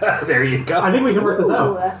 There you go. I think we can work this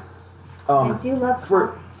out. I do love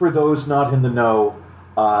For those not in the know,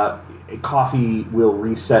 coffee will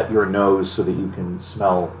reset your nose so that you can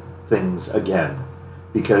smell things again,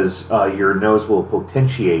 because your nose will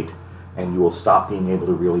potentiate, and you will stop being able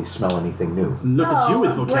to really smell anything new. Look at you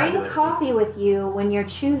with bring vocabulary. coffee with you when you're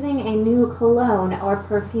choosing a new cologne or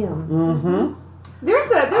perfume. Mm-hmm.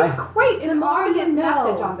 There's quite an more you obvious know.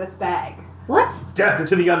 message on this bag. What? Death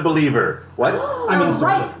to the unbeliever. What? I mean,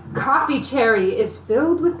 sort Right, of. coffee cherry is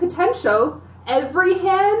filled with potential. Every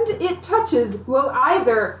hand it touches will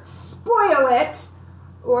either spoil it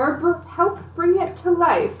or help bring it to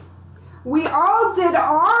life. We all did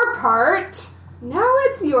our part. Now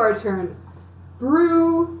it's your turn.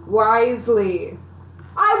 Brew wisely.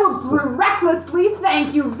 I will brew recklessly,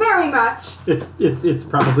 thank you very much. It's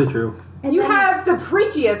probably true. And You then- have the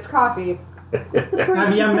preachiest coffee.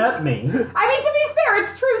 Have you met me? I mean, to be fair,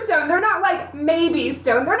 it's true stone. They're not like maybe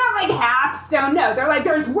stone. They're not like half stone. No, they're like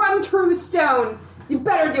there's one true stone. You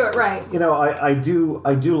better do it right. You know, I do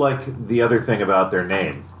like the other thing about their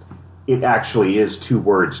name. It actually is two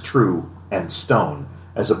words, true and stone,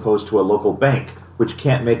 as opposed to a local bank, which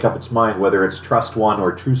can't make up its mind whether it's Trust One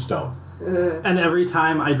or True Stone. And every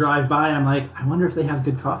time I drive by, I'm like, I wonder if they have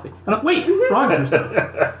good coffee. And wait, wrong True Stone.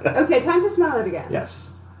 Okay, time to smell it again.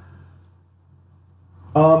 Yes.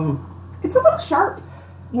 It's a little sharp.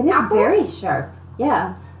 It is Apples? very sharp.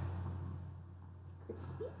 Yeah.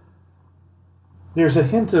 There's a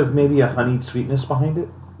hint of maybe a honeyed sweetness behind it.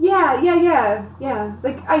 Yeah.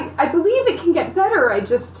 Like I believe it can get better. I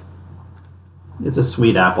just It's a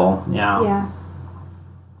sweet apple. Yeah. yeah.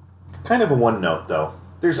 Kind of a one note though.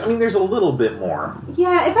 There's a little bit more.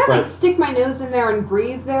 Yeah, if I But- like stick my nose in there and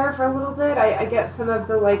breathe there for a little bit, I get some of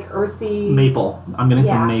the like earthy Maple. I'm getting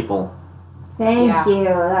Yeah. some maple. Thank Yeah. you.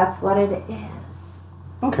 That's what it is.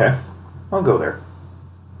 Okay, I'll go there.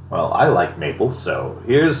 Well, I like maple, so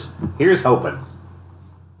here's hoping.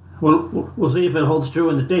 We'll see if it holds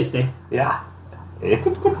true in the taste, eh? Yeah. Eh.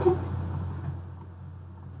 Tip, tip, tip.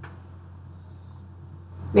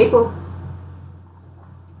 maple.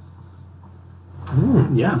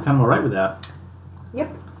 Yeah, I'm kind of alright with that. Yep.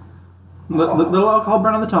 Little alcohol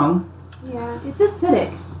burn on the tongue. Yeah. It's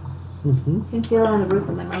acidic. You can feel it on the roof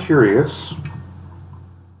of my mouth. Curious.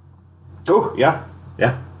 Oh, yeah.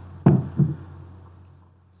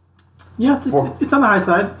 Yeah, it's on the high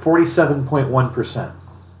side. 47.1%.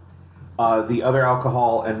 The other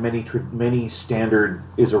alcohol and many standard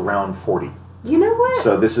is around 40. You know what?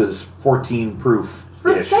 So this is 14 proof.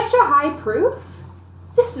 For such a high proof,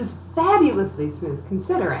 this is fabulously smooth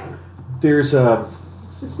considering. There's a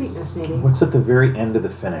It's the sweetness maybe. what's at the very end of the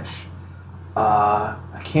finish. I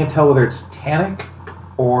can't tell whether it's tannic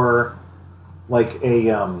or like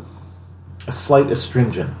a slight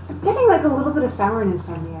astringent. I'm getting like a little bit of sourness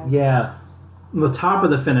on the edge. Yeah. The top of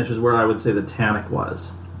the finish is where I would say the tannic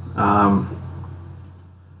was.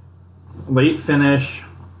 Late finish.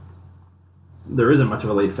 There isn't much of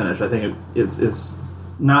a late finish. I think it's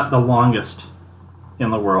not the longest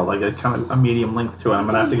in the world. Like a kind of a medium length to it. I'm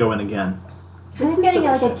gonna have to go in again. This I'm is getting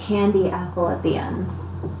like a delicious. candy apple at the end.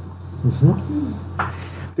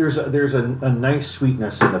 There's a nice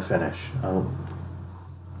sweetness in the finish.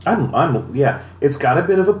 Yeah. It's got a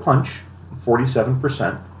bit of a punch,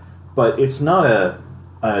 47%, but it's not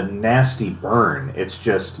a nasty burn. It's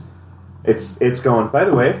just it's going. By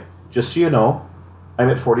the way, just so you know, I'm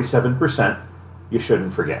at 47%. You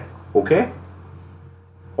shouldn't forget. Okay.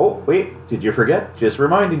 Oh wait, did you forget? Just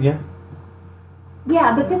reminding you.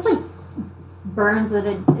 Yeah, but this like burns at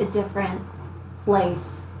a different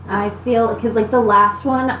place. I feel because like the last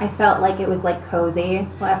one, I felt like it was like cozy.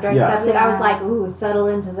 Well, after I Yeah. sipped it, I was Yeah. like, "Ooh, settle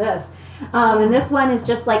into this." And this one is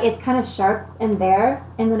just like it's kind of sharp in there,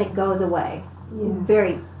 and then it goes away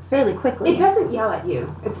fairly quickly. It doesn't yell at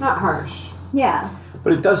you. It's not harsh. Yeah.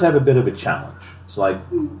 But it does have a bit of a challenge. It's like,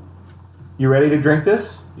 you ready to drink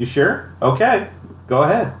this? You sure? Okay. Go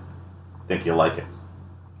ahead. Think you'll like it.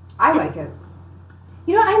 I like it.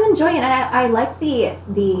 You know, I'm enjoying it, and I like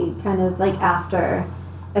the kind of like after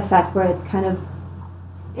effect where it's kind of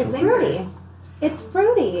it's fruity. Fingers. It's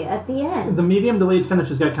fruity at the end. The medium delayed finish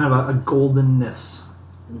has got kind of a goldenness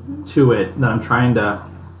to it that I'm trying to.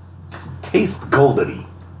 Taste goldeny.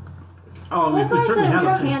 Oh, That's we why I certainly said it was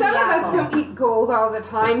have a it. candy Some of us apple. don't eat gold all the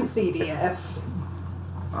time, CDS.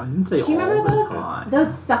 I didn't say Do you all remember the those time.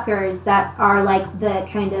 those suckers that are like the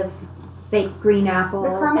kind of fake green apple The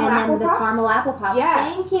caramel and apple then pops? the caramel apple pops?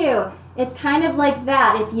 Yes. Thank you. It's kind of like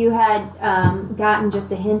that. If you had gotten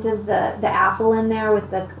just a hint of the apple in there with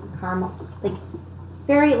the caramel, like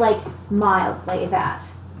very like mild like that.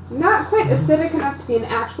 Not quite acidic enough to be an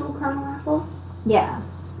actual caramel apple. Yeah.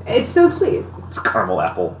 It's so sweet. It's caramel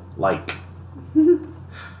apple-like.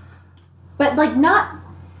 But like not,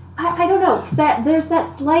 I don't know, 'cause there's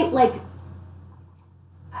that slight like,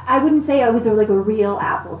 I wouldn't say it was like a real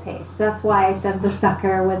apple taste. That's why I said the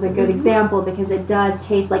sucker was a good example, because it does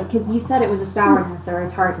taste like, because you said it was a sourness or a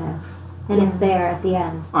tartness, and it's there at the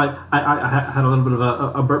end. I had a little bit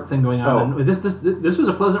of a burp thing going on. Oh. And this was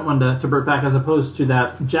a pleasant one to burp back, as opposed to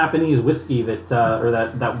that Japanese whiskey that or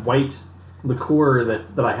that white liqueur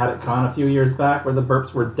that I had at Con a few years back, where the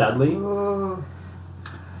burps were deadly. Oh.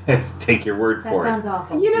 Take your word That for sounds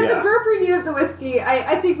awful. You know, Yeah. the burp review of the whiskey,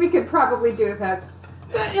 I think we could probably do with that.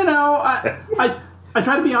 You know, I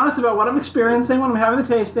try to be honest about what I'm experiencing when I'm having the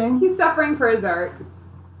tasting. He's suffering for his art.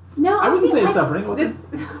 No, I wouldn't say feel it's like, suffering. Was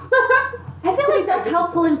it? This. I feel To be like fair, that's this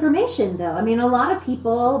helpful information, though. I mean, a lot of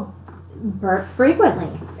people burp frequently.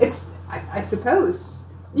 It's, I suppose.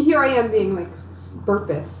 Here I am being like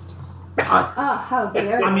burpist. Oh, how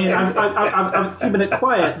dare you! I mean, I was keeping it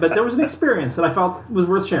quiet, but there was an experience that I felt was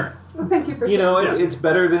worth sharing. Well, thank you for You know, sharing. it's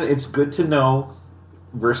better than it's good to know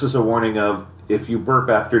versus a warning of if you burp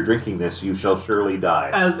after drinking this, you shall surely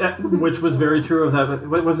die. Which was very true of that.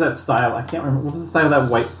 What was that style? I can't remember. What was the style of that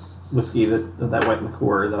white whiskey, that white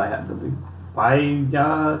liqueur that I had?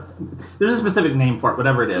 There's a specific name for it,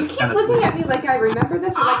 whatever it You is. keep And it's- looking at me like I remember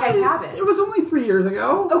this or like I have it. It was only 3 years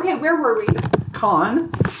ago. Okay, where were we? Con,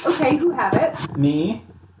 Okay, who had it? me,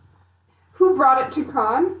 Who brought it to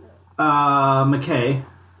Con? McKay.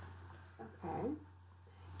 Okay.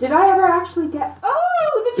 Did I ever actually get...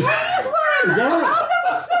 Oh, the Chinese one! Yes. Oh, that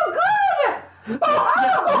was so good! You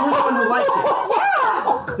were the one who liked it.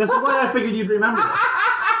 Yeah! This is why I figured you'd remember it.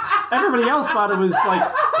 Everybody else thought it was like,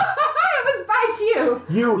 It was by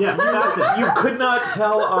you. yes, that's it. You could not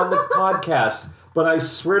tell on the podcast, but I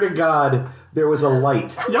swear to God, there was a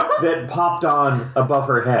light Yep. that popped on above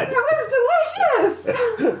her head. It was delicious.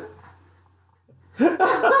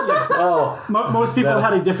 Oh, Most people No.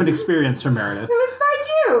 had a different experience from Meredith. It was by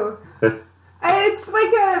you. It's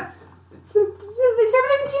like a... They serve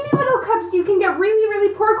it in teeny little cups. You can get really,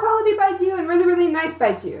 really poor quality baijiu and really, really nice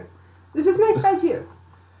baijiu. This is nice baijiu.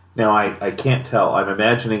 now I can't tell. I'm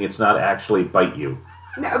imagining it's not actually bite you.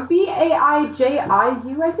 No,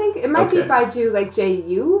 Baijiu, I think. It might be Okay. Baiju, like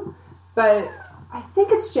J-U, but I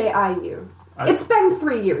think it's J-I-U. It's been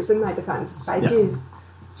 3 years in my defense. Baiju.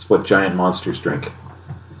 It's what giant monsters drink.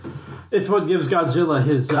 It's what gives Godzilla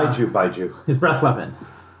Baiju. his breath weapon.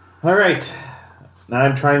 All right. Now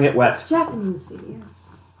I'm trying it wet. Japanese CDS.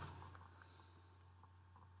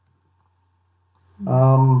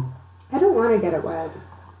 I don't want to get it wet.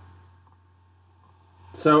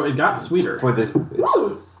 So it got sweeter For the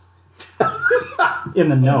Ooh. in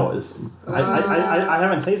the nose. I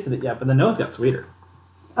haven't tasted it yet, but the nose got sweeter.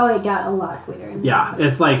 Oh, it got a lot sweeter. In the Yeah, end.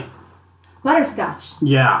 it's like, Butterscotch.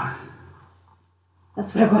 yeah.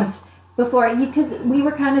 That's what it was before. Because we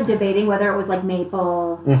were kind of debating whether it was like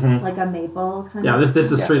maple, like a maple kind Yeah, of.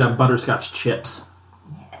 this is straight up butterscotch chips.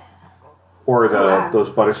 or the Wow. those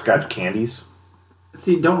butterscotch candies.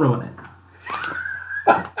 See, don't ruin it.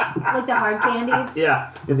 Like the hard candies.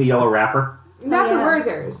 Yeah. In the yellow wrapper. Not the yeah.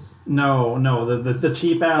 Werthers. No, the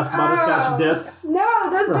cheap ass butterscotch discs. No,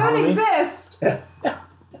 those For don't Halloween? exist.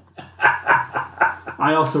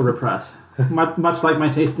 I also repress. Much like my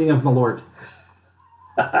tasting of Malort.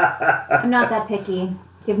 I'm not that picky.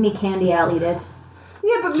 Give me candy, I'll eat it.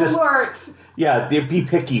 Yeah, but Just- Malort. Yeah, be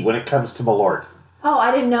picky when it comes to Malort. Oh,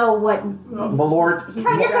 I didn't know what. Malort.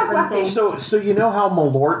 Count yourself lucky. So you know how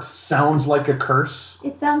Malort sounds like a curse?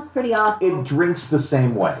 It sounds pretty awful. It drinks the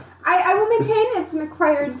same way. I will maintain it's an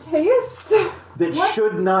acquired taste. That What?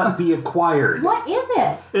 should not be acquired. What is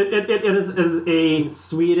it? It is a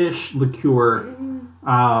Swedish liqueur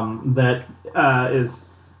that is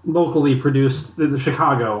locally produced in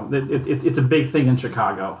Chicago. It's a big thing in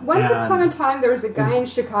Chicago. Once And upon a time, there was a guy in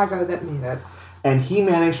Chicago that made it. And he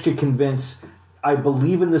managed to convince I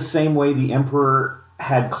believe in the same way the Emperor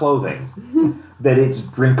had clothing, that it's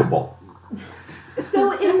drinkable.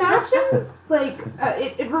 So imagine,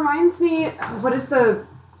 it reminds me,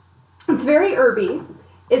 it's very herby,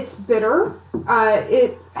 it's bitter,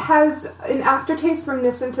 it has an aftertaste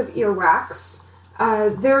reminiscent of earwax,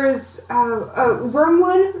 there is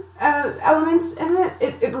wormwood elements in it.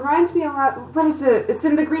 It reminds me a lot, what is it? It's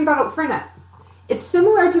in the green bottle, Fernet. It's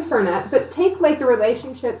similar to Fernet, but take, the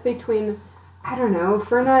relationship between, I don't know,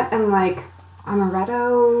 Fernet and,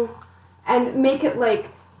 amaretto, and make it,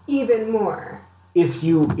 even more. If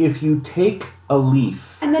you take a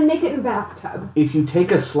leaf... And then make it in bathtub. If you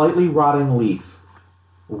take a slightly rotten leaf,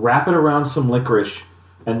 wrap it around some licorice,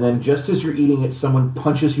 and then just as you're eating it, someone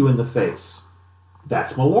punches you in the face.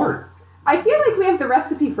 That's my lord. I feel like we have the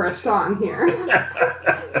recipe for a song here.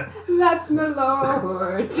 That's my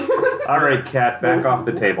lord. All right, Kat, back off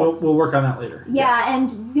the table. We'll work on that later. Yeah,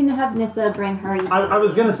 and you can have Nissa bring her. I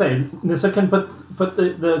was going to say, Nissa can put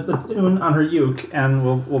the tune on her uke, and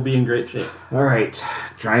we'll be in great shape. All right,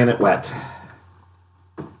 drying it wet.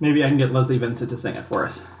 Maybe I can get Leslie Vincent to sing it for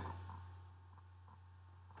us.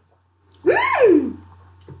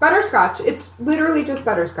 Butterscotch. It's literally just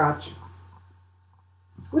butterscotch.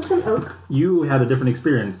 With some oak. You had a different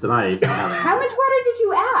experience than I had. How much water did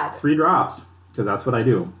you add? 3 drops, because that's what I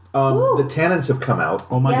do. The tannins have come out.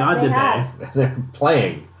 Oh my God, they did have. they? They're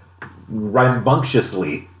playing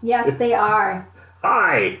rambunctiously. Yes, they are.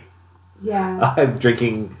 Hi! Yeah. I'm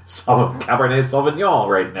drinking some Cabernet Sauvignon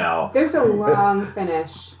right now. There's a long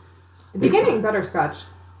finish. The beginning, butterscotch.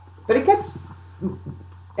 But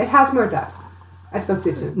it has more depth. I spoke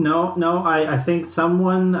too soon. No, I think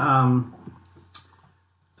someone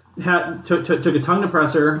took a tongue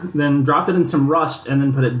depressor, then dropped it in some rust, and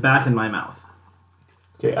then put it back in my mouth.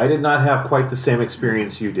 Okay, I did not have quite the same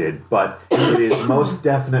experience you did, but it is most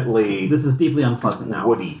definitely This is deeply unpleasant now.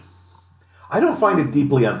 woody. I don't find it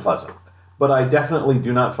deeply unpleasant, but I definitely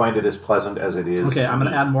do not find it as pleasant as it is. Okay, I'm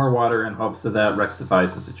going to meat. add more water in hopes that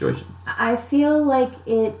rectifies the situation. I feel like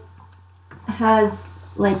it has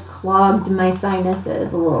clogged my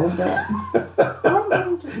sinuses a little bit.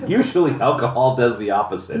 Usually alcohol does the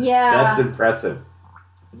opposite. Yeah. That's impressive.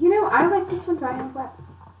 I like this one dry and wet.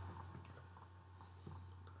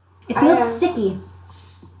 It feels sticky.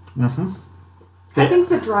 Mm-hmm. I think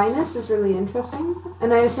the dryness is really interesting,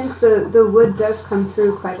 and I think the wood does come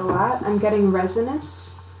through quite a lot. I'm getting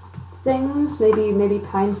resinous things, maybe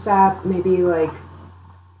pine sap, maybe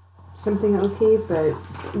something oaky,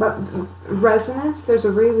 but resinous. There's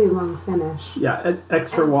a really long finish. Yeah,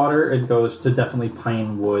 extra water, it goes to definitely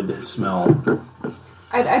pine wood smell.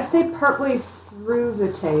 I'd say partway through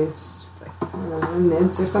the taste, I don't know,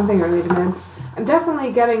 mids or something, early to mids. I'm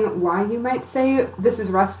definitely getting why you might say this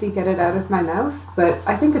is rusty, get it out of my mouth, but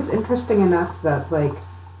I think it's interesting enough that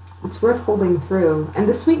it's worth holding through, and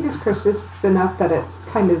the sweetness persists enough that it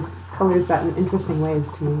kind of colors that in interesting ways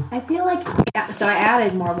to me. I feel so I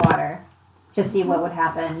added more water to see what would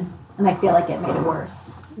happen, and I feel like it made it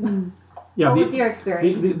worse. Yeah, What was your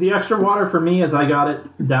experience? The extra water for me is I got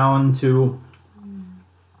it down to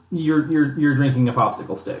you're drinking a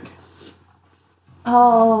popsicle stick.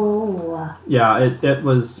 Oh. Yeah, it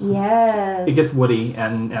was. Yes. It gets woody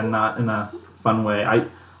and not in a fun way.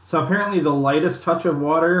 So apparently the lightest touch of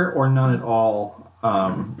water or none at all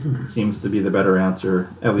seems to be the better answer,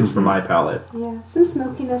 at least for my palate. Yeah, some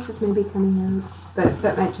smokiness is maybe coming out, but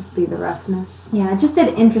that might just be the roughness. Yeah, it just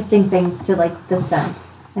did interesting things to the scent.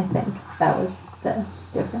 I think that was the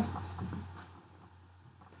difference.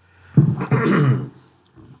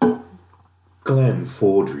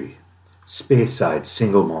 Glenfordry, Speyside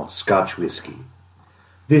Single Malt Scotch Whisky.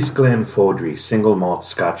 This Glenfordry Single Malt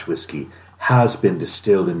Scotch Whisky has been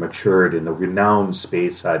distilled and matured in the renowned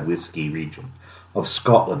Speyside whisky region of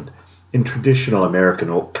Scotland in traditional American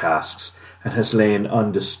oak casks and has lain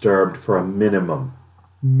undisturbed for a minimum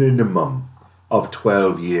of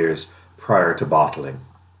 12 years prior to bottling.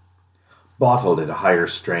 Bottled at a higher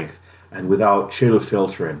strength and without chill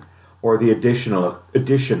filtering or the addition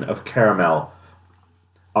of caramel,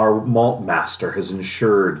 our malt master has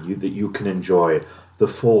ensured that you can enjoy the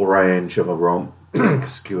full range of aromas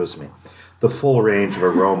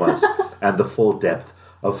and the full depth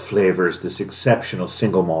of flavors this exceptional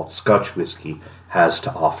single malt Scotch whisky has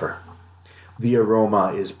to offer. The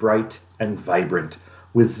aroma is bright and vibrant,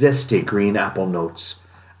 with zesty green apple notes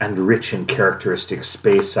and rich and characteristic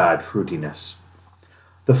Speyside fruitiness.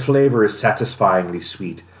 The flavor is satisfyingly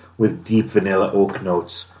sweet, with deep vanilla oak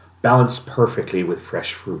notes, balanced perfectly with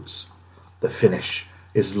fresh fruits. The finish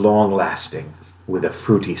is long-lasting, with a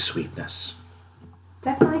fruity sweetness.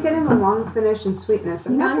 Definitely getting a long finish and sweetness.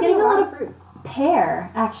 I'm getting a lot of fruits.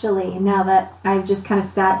 pear, actually, now that I've just kind of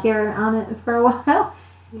sat here on it for a while.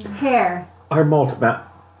 Pear. Our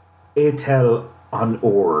Etel an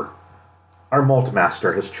Or. Our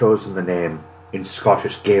maltmaster has chosen the name, in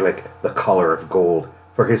Scottish Gaelic, the colour of gold,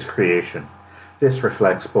 for his creation. This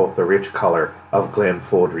reflects both the rich colour of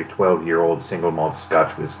Glenfodry 12-year-old single malt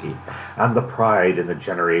Scotch whisky and the pride in the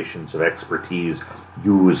generations of expertise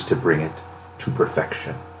used to bring it to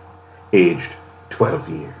perfection. Aged 12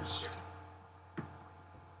 years.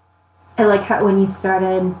 I like how when you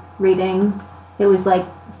started reading, it was like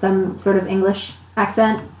some sort of English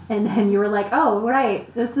accent, and then you were like, oh,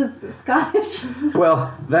 right, this is Scottish.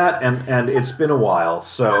 Well, that and it's been a while,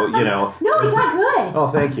 so, you know. No, you got good. Oh,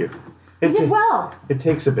 thank you. You did well. It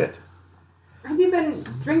takes a bit. Have you been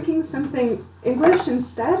drinking something English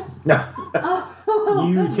instead? No.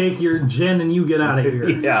 You take your gin and you get out of here.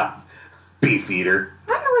 Yeah. Beef eater.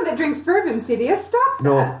 I'm the one that drinks bourbon, CDS. Stop that.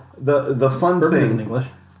 No, the fun Bourbon isn't thing. English.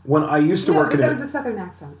 When I used to No, work but at that was a southern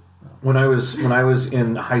accent. when I was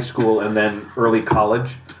in high school and then early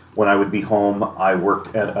college, when I would be home, I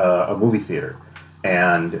worked at a movie theater,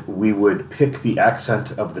 and we would pick the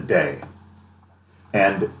accent of the day,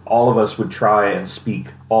 and all of us would try and speak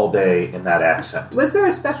all day in that accent. Was there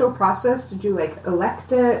a special process? Did you, like,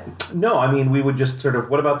 elect it? No, I mean, we would just sort of,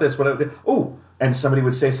 what about this? What about this? Oh, and somebody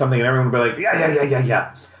would say something, and everyone would be like,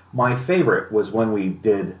 yeah. My favorite was when we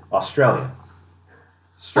did Australia.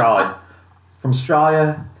 From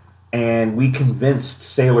Australia, and we convinced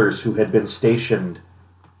sailors who had been stationed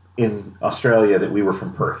in Australia that we were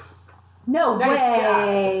from Perth. No Nice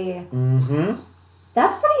way. Mm-hmm.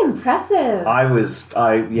 That's pretty impressive.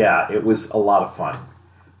 It was a lot of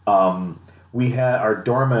fun. We had, our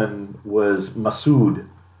doorman was Masood,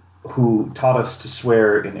 who taught us to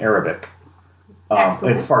swear in Arabic, in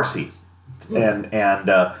Excellent. Farsi.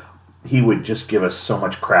 And he would just give us so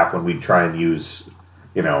much crap when we'd try and use,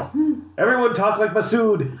 everyone talk like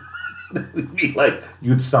Masood. We'd be like,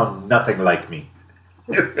 you'd sound nothing like me.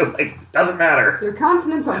 Like, doesn't matter. Your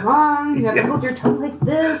consonants are wrong. You have to hold your tongue like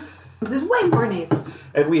this. This is way more nasal.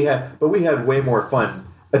 And we had way more fun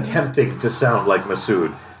attempting to sound like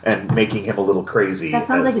Masood and making him a little crazy. That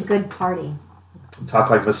sounds like a good party. Talk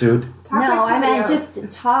like Masood? Talk No, like I somebody meant else.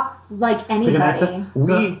 just talk like an anybody. accent?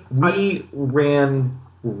 We ran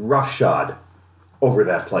roughshod over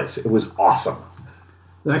that place. It was awesome.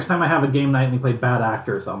 The next time I have a game night and we play Bad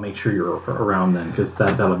Actors, I'll make sure you're around then, because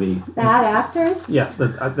that'll be... Bad actors? Yes,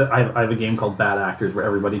 I have a game called Bad Actors where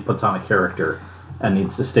everybody puts on a character and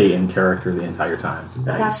needs to stay in character the entire time.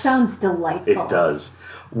 Nice. That sounds delightful. It does.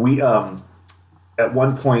 We, at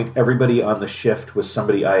one point, everybody on the shift was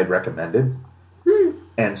somebody I had recommended.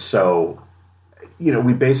 And so,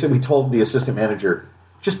 we told the assistant manager,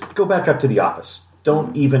 just go back up to the office.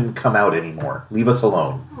 Don't even come out anymore. Leave us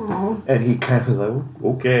alone. Aw. And he kind of was like,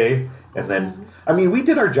 okay. And then, we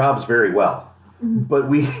did our jobs very well. But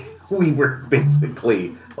we were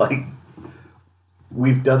basically like,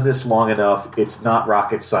 we've done this long enough. It's not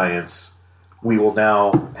rocket science. We will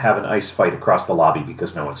now have an ice fight across the lobby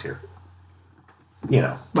because no one's here.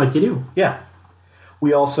 Like you do. Yeah.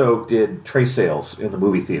 We also did tray sales in the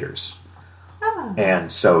movie theaters. Ah.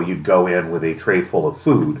 And so you'd go in with a tray full of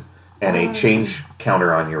food and a change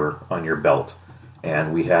counter on your belt.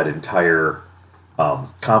 And we had entire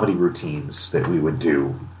comedy routines that we would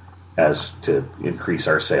do as to increase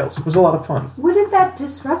our sales. It was a lot of fun. Wouldn't that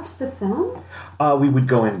disrupt the film? We would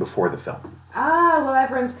go in before the film. Ah, well,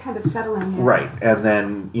 everyone's kind of settling in. Right. And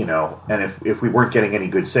then, and if we weren't getting any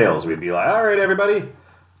good sales, we'd be like, all right, everybody,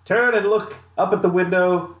 turn and look up at the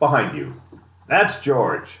window behind you. That's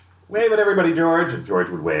George. Wave at everybody, George. And George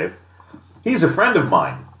would wave. He's a friend of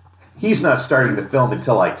mine. He's not starting the film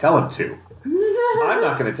until I tell him to. I'm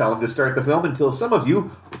not going to tell him to start the film until some of you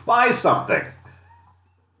buy something.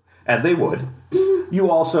 And they would. We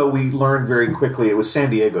learned very quickly, it was San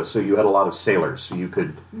Diego, so you had a lot of sailors, so you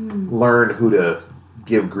could learn who to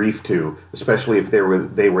give grief to, especially if they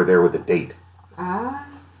were there with a date. Ah.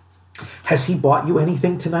 Has he bought you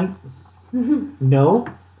anything tonight? No?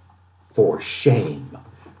 For shame.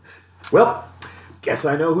 Well, guess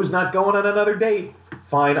I know who's not going on another date.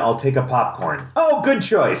 Fine, I'll take a popcorn. Oh, good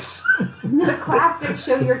choice. The classic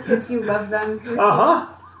show your kids you love them. routine. Uh-huh.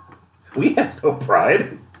 We had no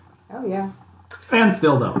pride. Oh, yeah. And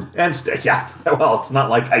still don't. And well, it's not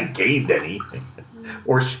like I gained any.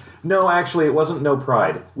 No, actually, it wasn't no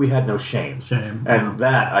pride. We had no shame. Shame. And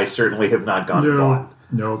that I certainly have not gone and bought.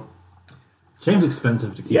 Nope. Shame's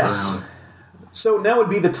expensive to keep around. So now would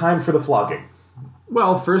be the time for the flogging.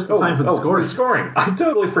 Well, first the time for the scoring. Scoring. I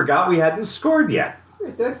totally forgot we hadn't scored yet. We're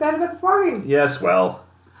so excited about the flogging. Yes, well,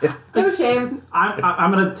 No shame.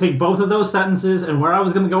 I'm going to take both of those sentences, and where I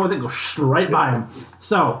was going to go with it, go right by them.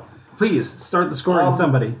 So, please, start the scoring,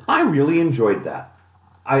 somebody. I really enjoyed that.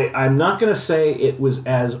 I'm not going to say it was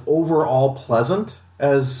as overall pleasant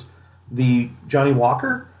as the Johnny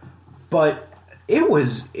Walker, but it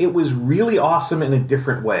was really awesome in a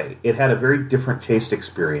different way. It had a very different taste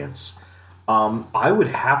experience. I would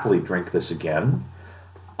happily drink this again.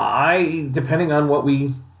 Depending on what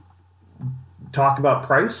we talk about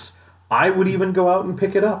price, I would even go out and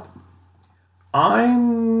pick it up.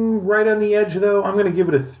 I'm right on the edge, though. I'm going to give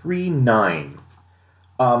it a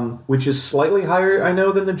 3.9, which is slightly higher, I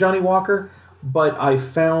know, than the Johnny Walker, but I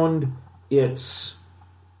found it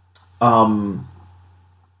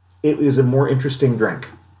is a more interesting drink,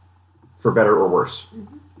 for better or worse.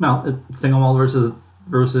 Well, single malt versus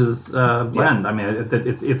blend. Yeah. I mean,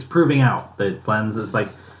 it's proving out that blends is like,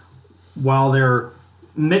 while they're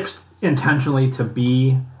mixed intentionally to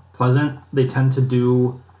be pleasant, they tend to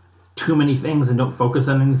do too many things and don't focus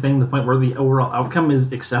on anything to the point where the overall outcome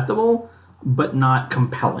is acceptable but not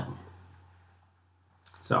compelling.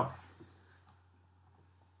 So,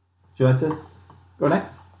 would you like to go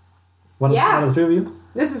next? One of the two of you?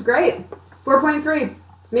 This is great. 4.3,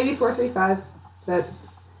 maybe 4.35, but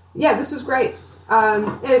yeah, this was great.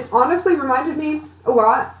 It honestly reminded me a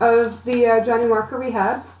lot of the Johnny Walker we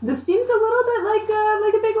had. This seems a little bit like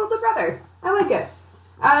a big older brother. I like it.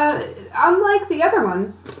 Unlike the other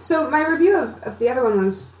one, so my review of the other one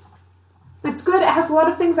was, it's good, it has a lot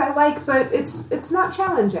of things I like, but it's not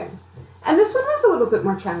challenging. And this one was a little bit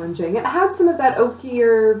more challenging. It had some of that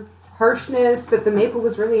oakier harshness, that the maple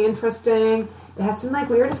was really interesting. It had some, like,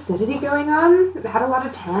 weird acidity going on. It had a lot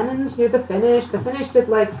of tannins near the finish. The finish did,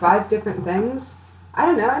 like, 5 different things. I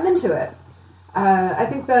don't know, I'm into it. I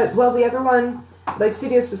think that, well, the other one, like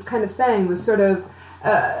Sidious was kind of saying, was sort of,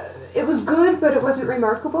 it was good, but it wasn't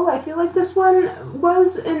remarkable. I feel like this one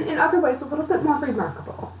was, in other ways, a little bit more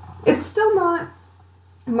remarkable. It's still not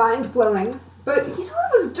mind-blowing, but, you know,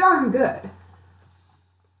 it was darn good.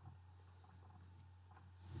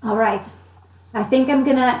 All right. I think I'm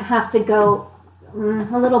going to have to go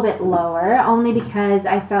a little bit lower, only because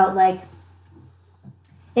I felt like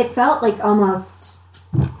it felt like almost,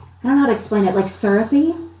 I don't know how to explain it, like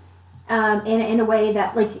syrupy, in a way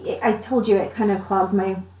that, like, I told you, it kind of clogged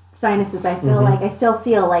my sinuses. I feel like, I still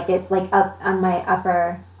feel like it's, like, up on my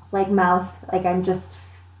upper, like, mouth, like I'm just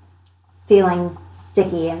feeling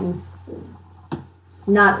sticky and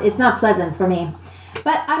it's not pleasant for me.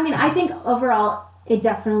 But, I mean, I think overall it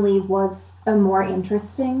definitely was a more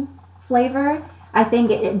interesting flavor. I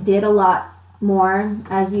think it did a lot more,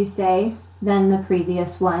 as you say, than the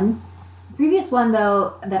previous one. The previous one,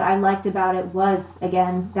 though, that I liked about it was,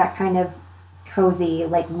 again, that kind of cozy,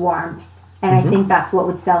 like, warmth. And I think that's what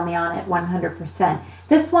would sell me on it 100%.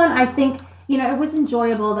 This one, I think, you know, it was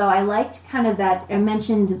enjoyable, though. I liked kind of that, I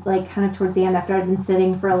mentioned, like, kind of towards the end, after I'd been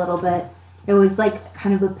sitting for a little bit, it was, like,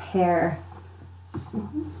 kind of a pear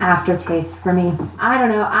aftertaste for me. I don't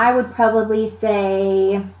know. I would probably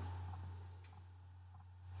say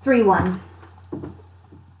 3.1.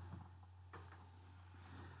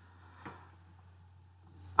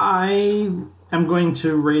 I am going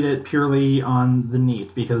to rate it purely on the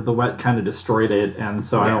neat because the wet kind of destroyed it, and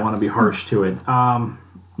so I don't want to be harsh to it.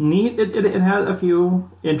 Neat, it had a few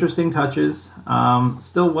interesting touches.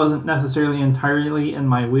 Still wasn't necessarily entirely in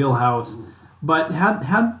my wheelhouse, but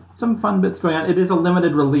had some fun bits going on. It is a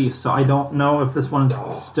limited release, so I don't know if this one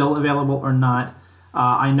is still available or not.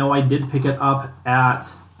 I know I did pick it up at,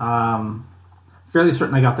 fairly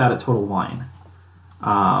certain I got that at Total Wine,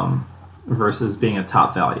 versus being a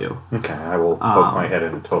Top Value. Okay, I will poke my head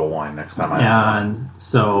into Total Wine next time I have and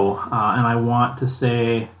so, and I want to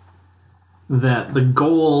say that the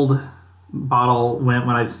gold bottle, when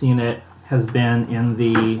I've seen it, has been in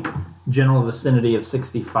the general vicinity of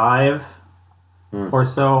 65 or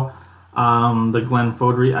so. The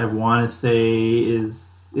Glenfodry, I want to say,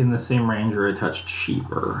 is in the same range or a touch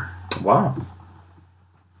cheaper. Wow.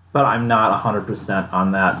 But I'm not 100%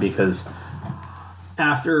 on that because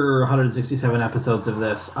after 167 episodes of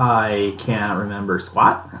this, I can't remember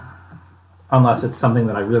squat. Unless it's something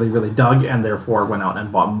that I really, really dug and therefore went out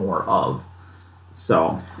and bought more of.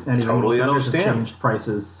 So, and even totally most of those understand. have changed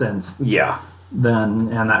prices since then,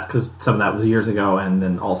 and that because some of that was years ago, and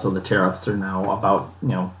then also the tariffs are now about, you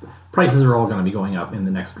know, prices are all going to be going up in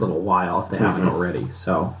the next little while if they haven't already.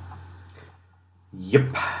 So,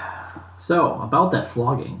 yep. So about that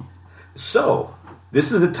flogging. So,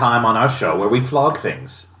 this is the time on our show where we flog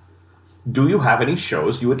things. Do you have any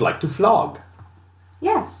shows you would like to flog?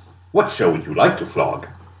 Yes. What show would you like to flog?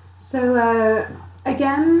 So,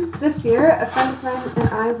 again, this year, a friend of mine and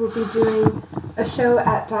I will be doing a show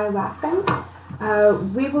at Die Laughing.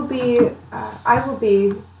 We will be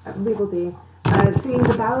singing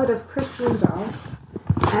the Ballad of Chris Lindahl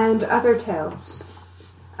and other tales.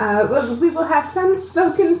 We will have some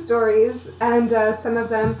spoken stories, and some of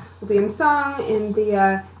them will be in song in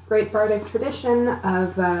the great bardic tradition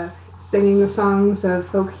of singing the songs of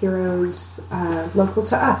folk heroes local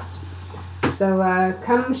to us. So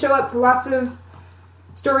come show up for lots of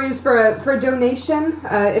stories for a donation.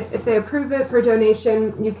 If they approve it for a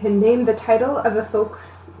donation, you can name the title of a folk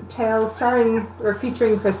tale starring or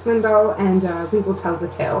featuring Chris Lindahl, and we will tell the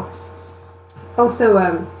tale.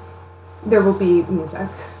 Also, there will be music.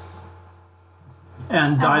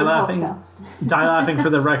 And Die Laughing, for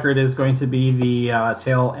the record, is going to be the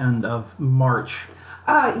tail end of March.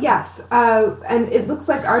 Yes, and it looks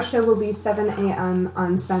like our show will be 7 a.m.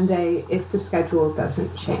 on Sunday if the schedule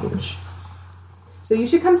doesn't change. So you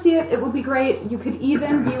should come see it. It will be great. You could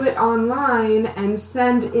even view it online and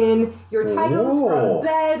send in your titles from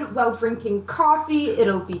bed while drinking coffee.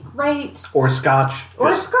 It'll be great. Or scotch.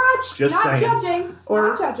 Just not saying. judging.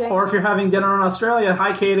 Not judging. Or if you're having dinner in Australia,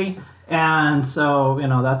 hi, Katie. And so,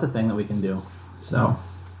 that's a thing that we can do. So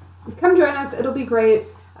come join us. It'll be great.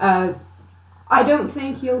 I don't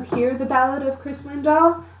think you'll hear the Ballad of Chris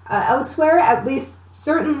Lindahl elsewhere, at least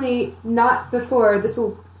certainly not before. This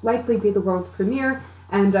will likely be the world premiere,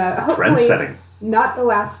 and hopefully not the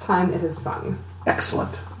last time it is sung.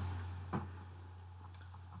 Excellent.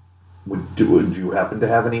 Would you happen to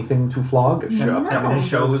have anything to flog? Upcoming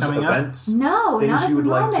shows, coming events? No, things not at you would the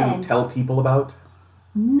like moment. to tell people about?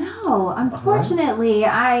 No, unfortunately,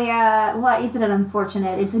 isn't it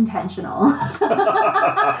unfortunate? It's intentional.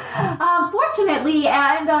 Fortunately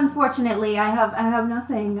and unfortunately, I have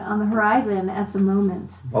nothing on the horizon at the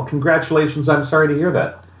moment. Well, congratulations. I'm sorry to hear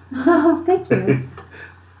that. Oh, thank you.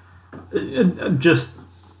 Just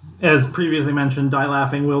as previously mentioned, Die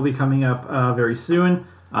Laughing will be coming up very soon.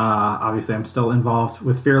 Obviously, I'm still involved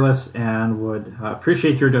with Fearless and would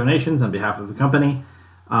appreciate your donations on behalf of the company.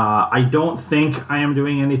 I don't think I am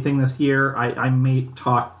doing anything this year. I might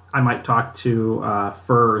talk to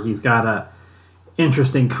Fur. He's got a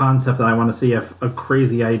interesting concept that I want to see if a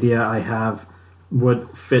crazy idea I have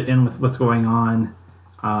would fit in with what's going on.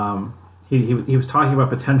 He was talking about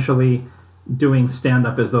potentially doing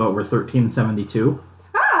stand-up as though it were 1372.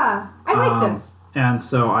 I like this. And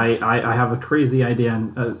so I have a crazy idea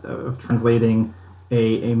of translating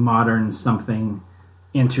a modern something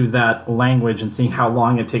into that language and seeing how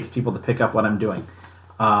long it takes people to pick up what I'm doing.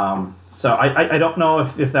 So I don't know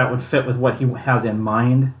if that would fit with what he has in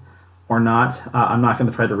mind or not. I'm not going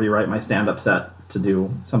to try to rewrite my stand-up set to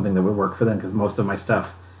do something that would work for them, because most of my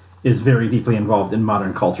stuff is very deeply involved in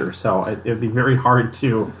modern culture. So it would be very hard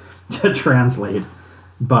to translate.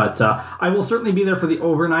 But I will certainly be there for the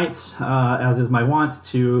overnights, as is my wont,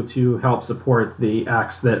 to help support the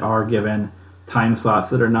acts that are given time slots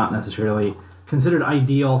that are not necessarily considered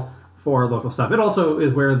ideal for local stuff. It also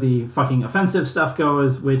is where the fucking offensive stuff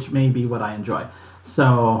goes, which may be what I enjoy.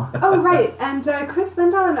 So. Oh, right. And Chris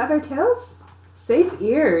Lindahl and Other Tales? Safe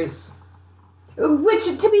ears. Which,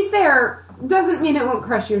 to be fair, doesn't mean it won't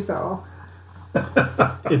crush your soul.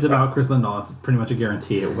 It's about Chris Lindahl. It's pretty much a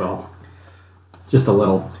guarantee it will. Just a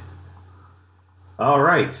little. All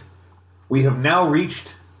right. We have now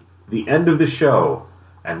reached the end of the show.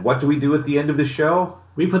 And what do we do at the end of the show?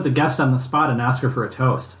 We put the guest on the spot and ask her for a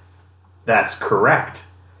toast. That's correct.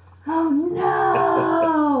 Oh,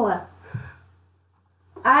 no.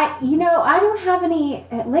 I don't have any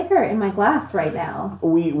liquor in my glass right now.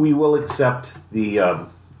 We will accept the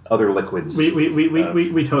other liquids.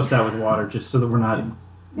 We toast that with water just so that we're not.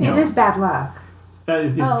 It is bad luck.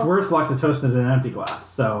 It's worse luck to toast it in an empty glass.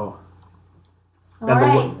 So. All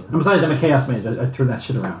right. And besides, I'm a chaos mage. I turn that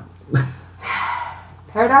shit around.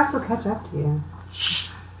 Paradox will catch up to you.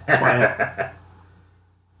 Quiet.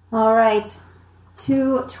 All right.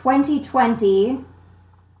 To 2020.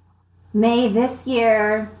 May this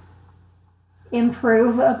year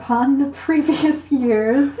improve upon the previous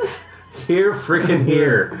years. Here, frickin'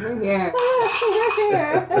 here. We're here.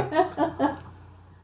 Here.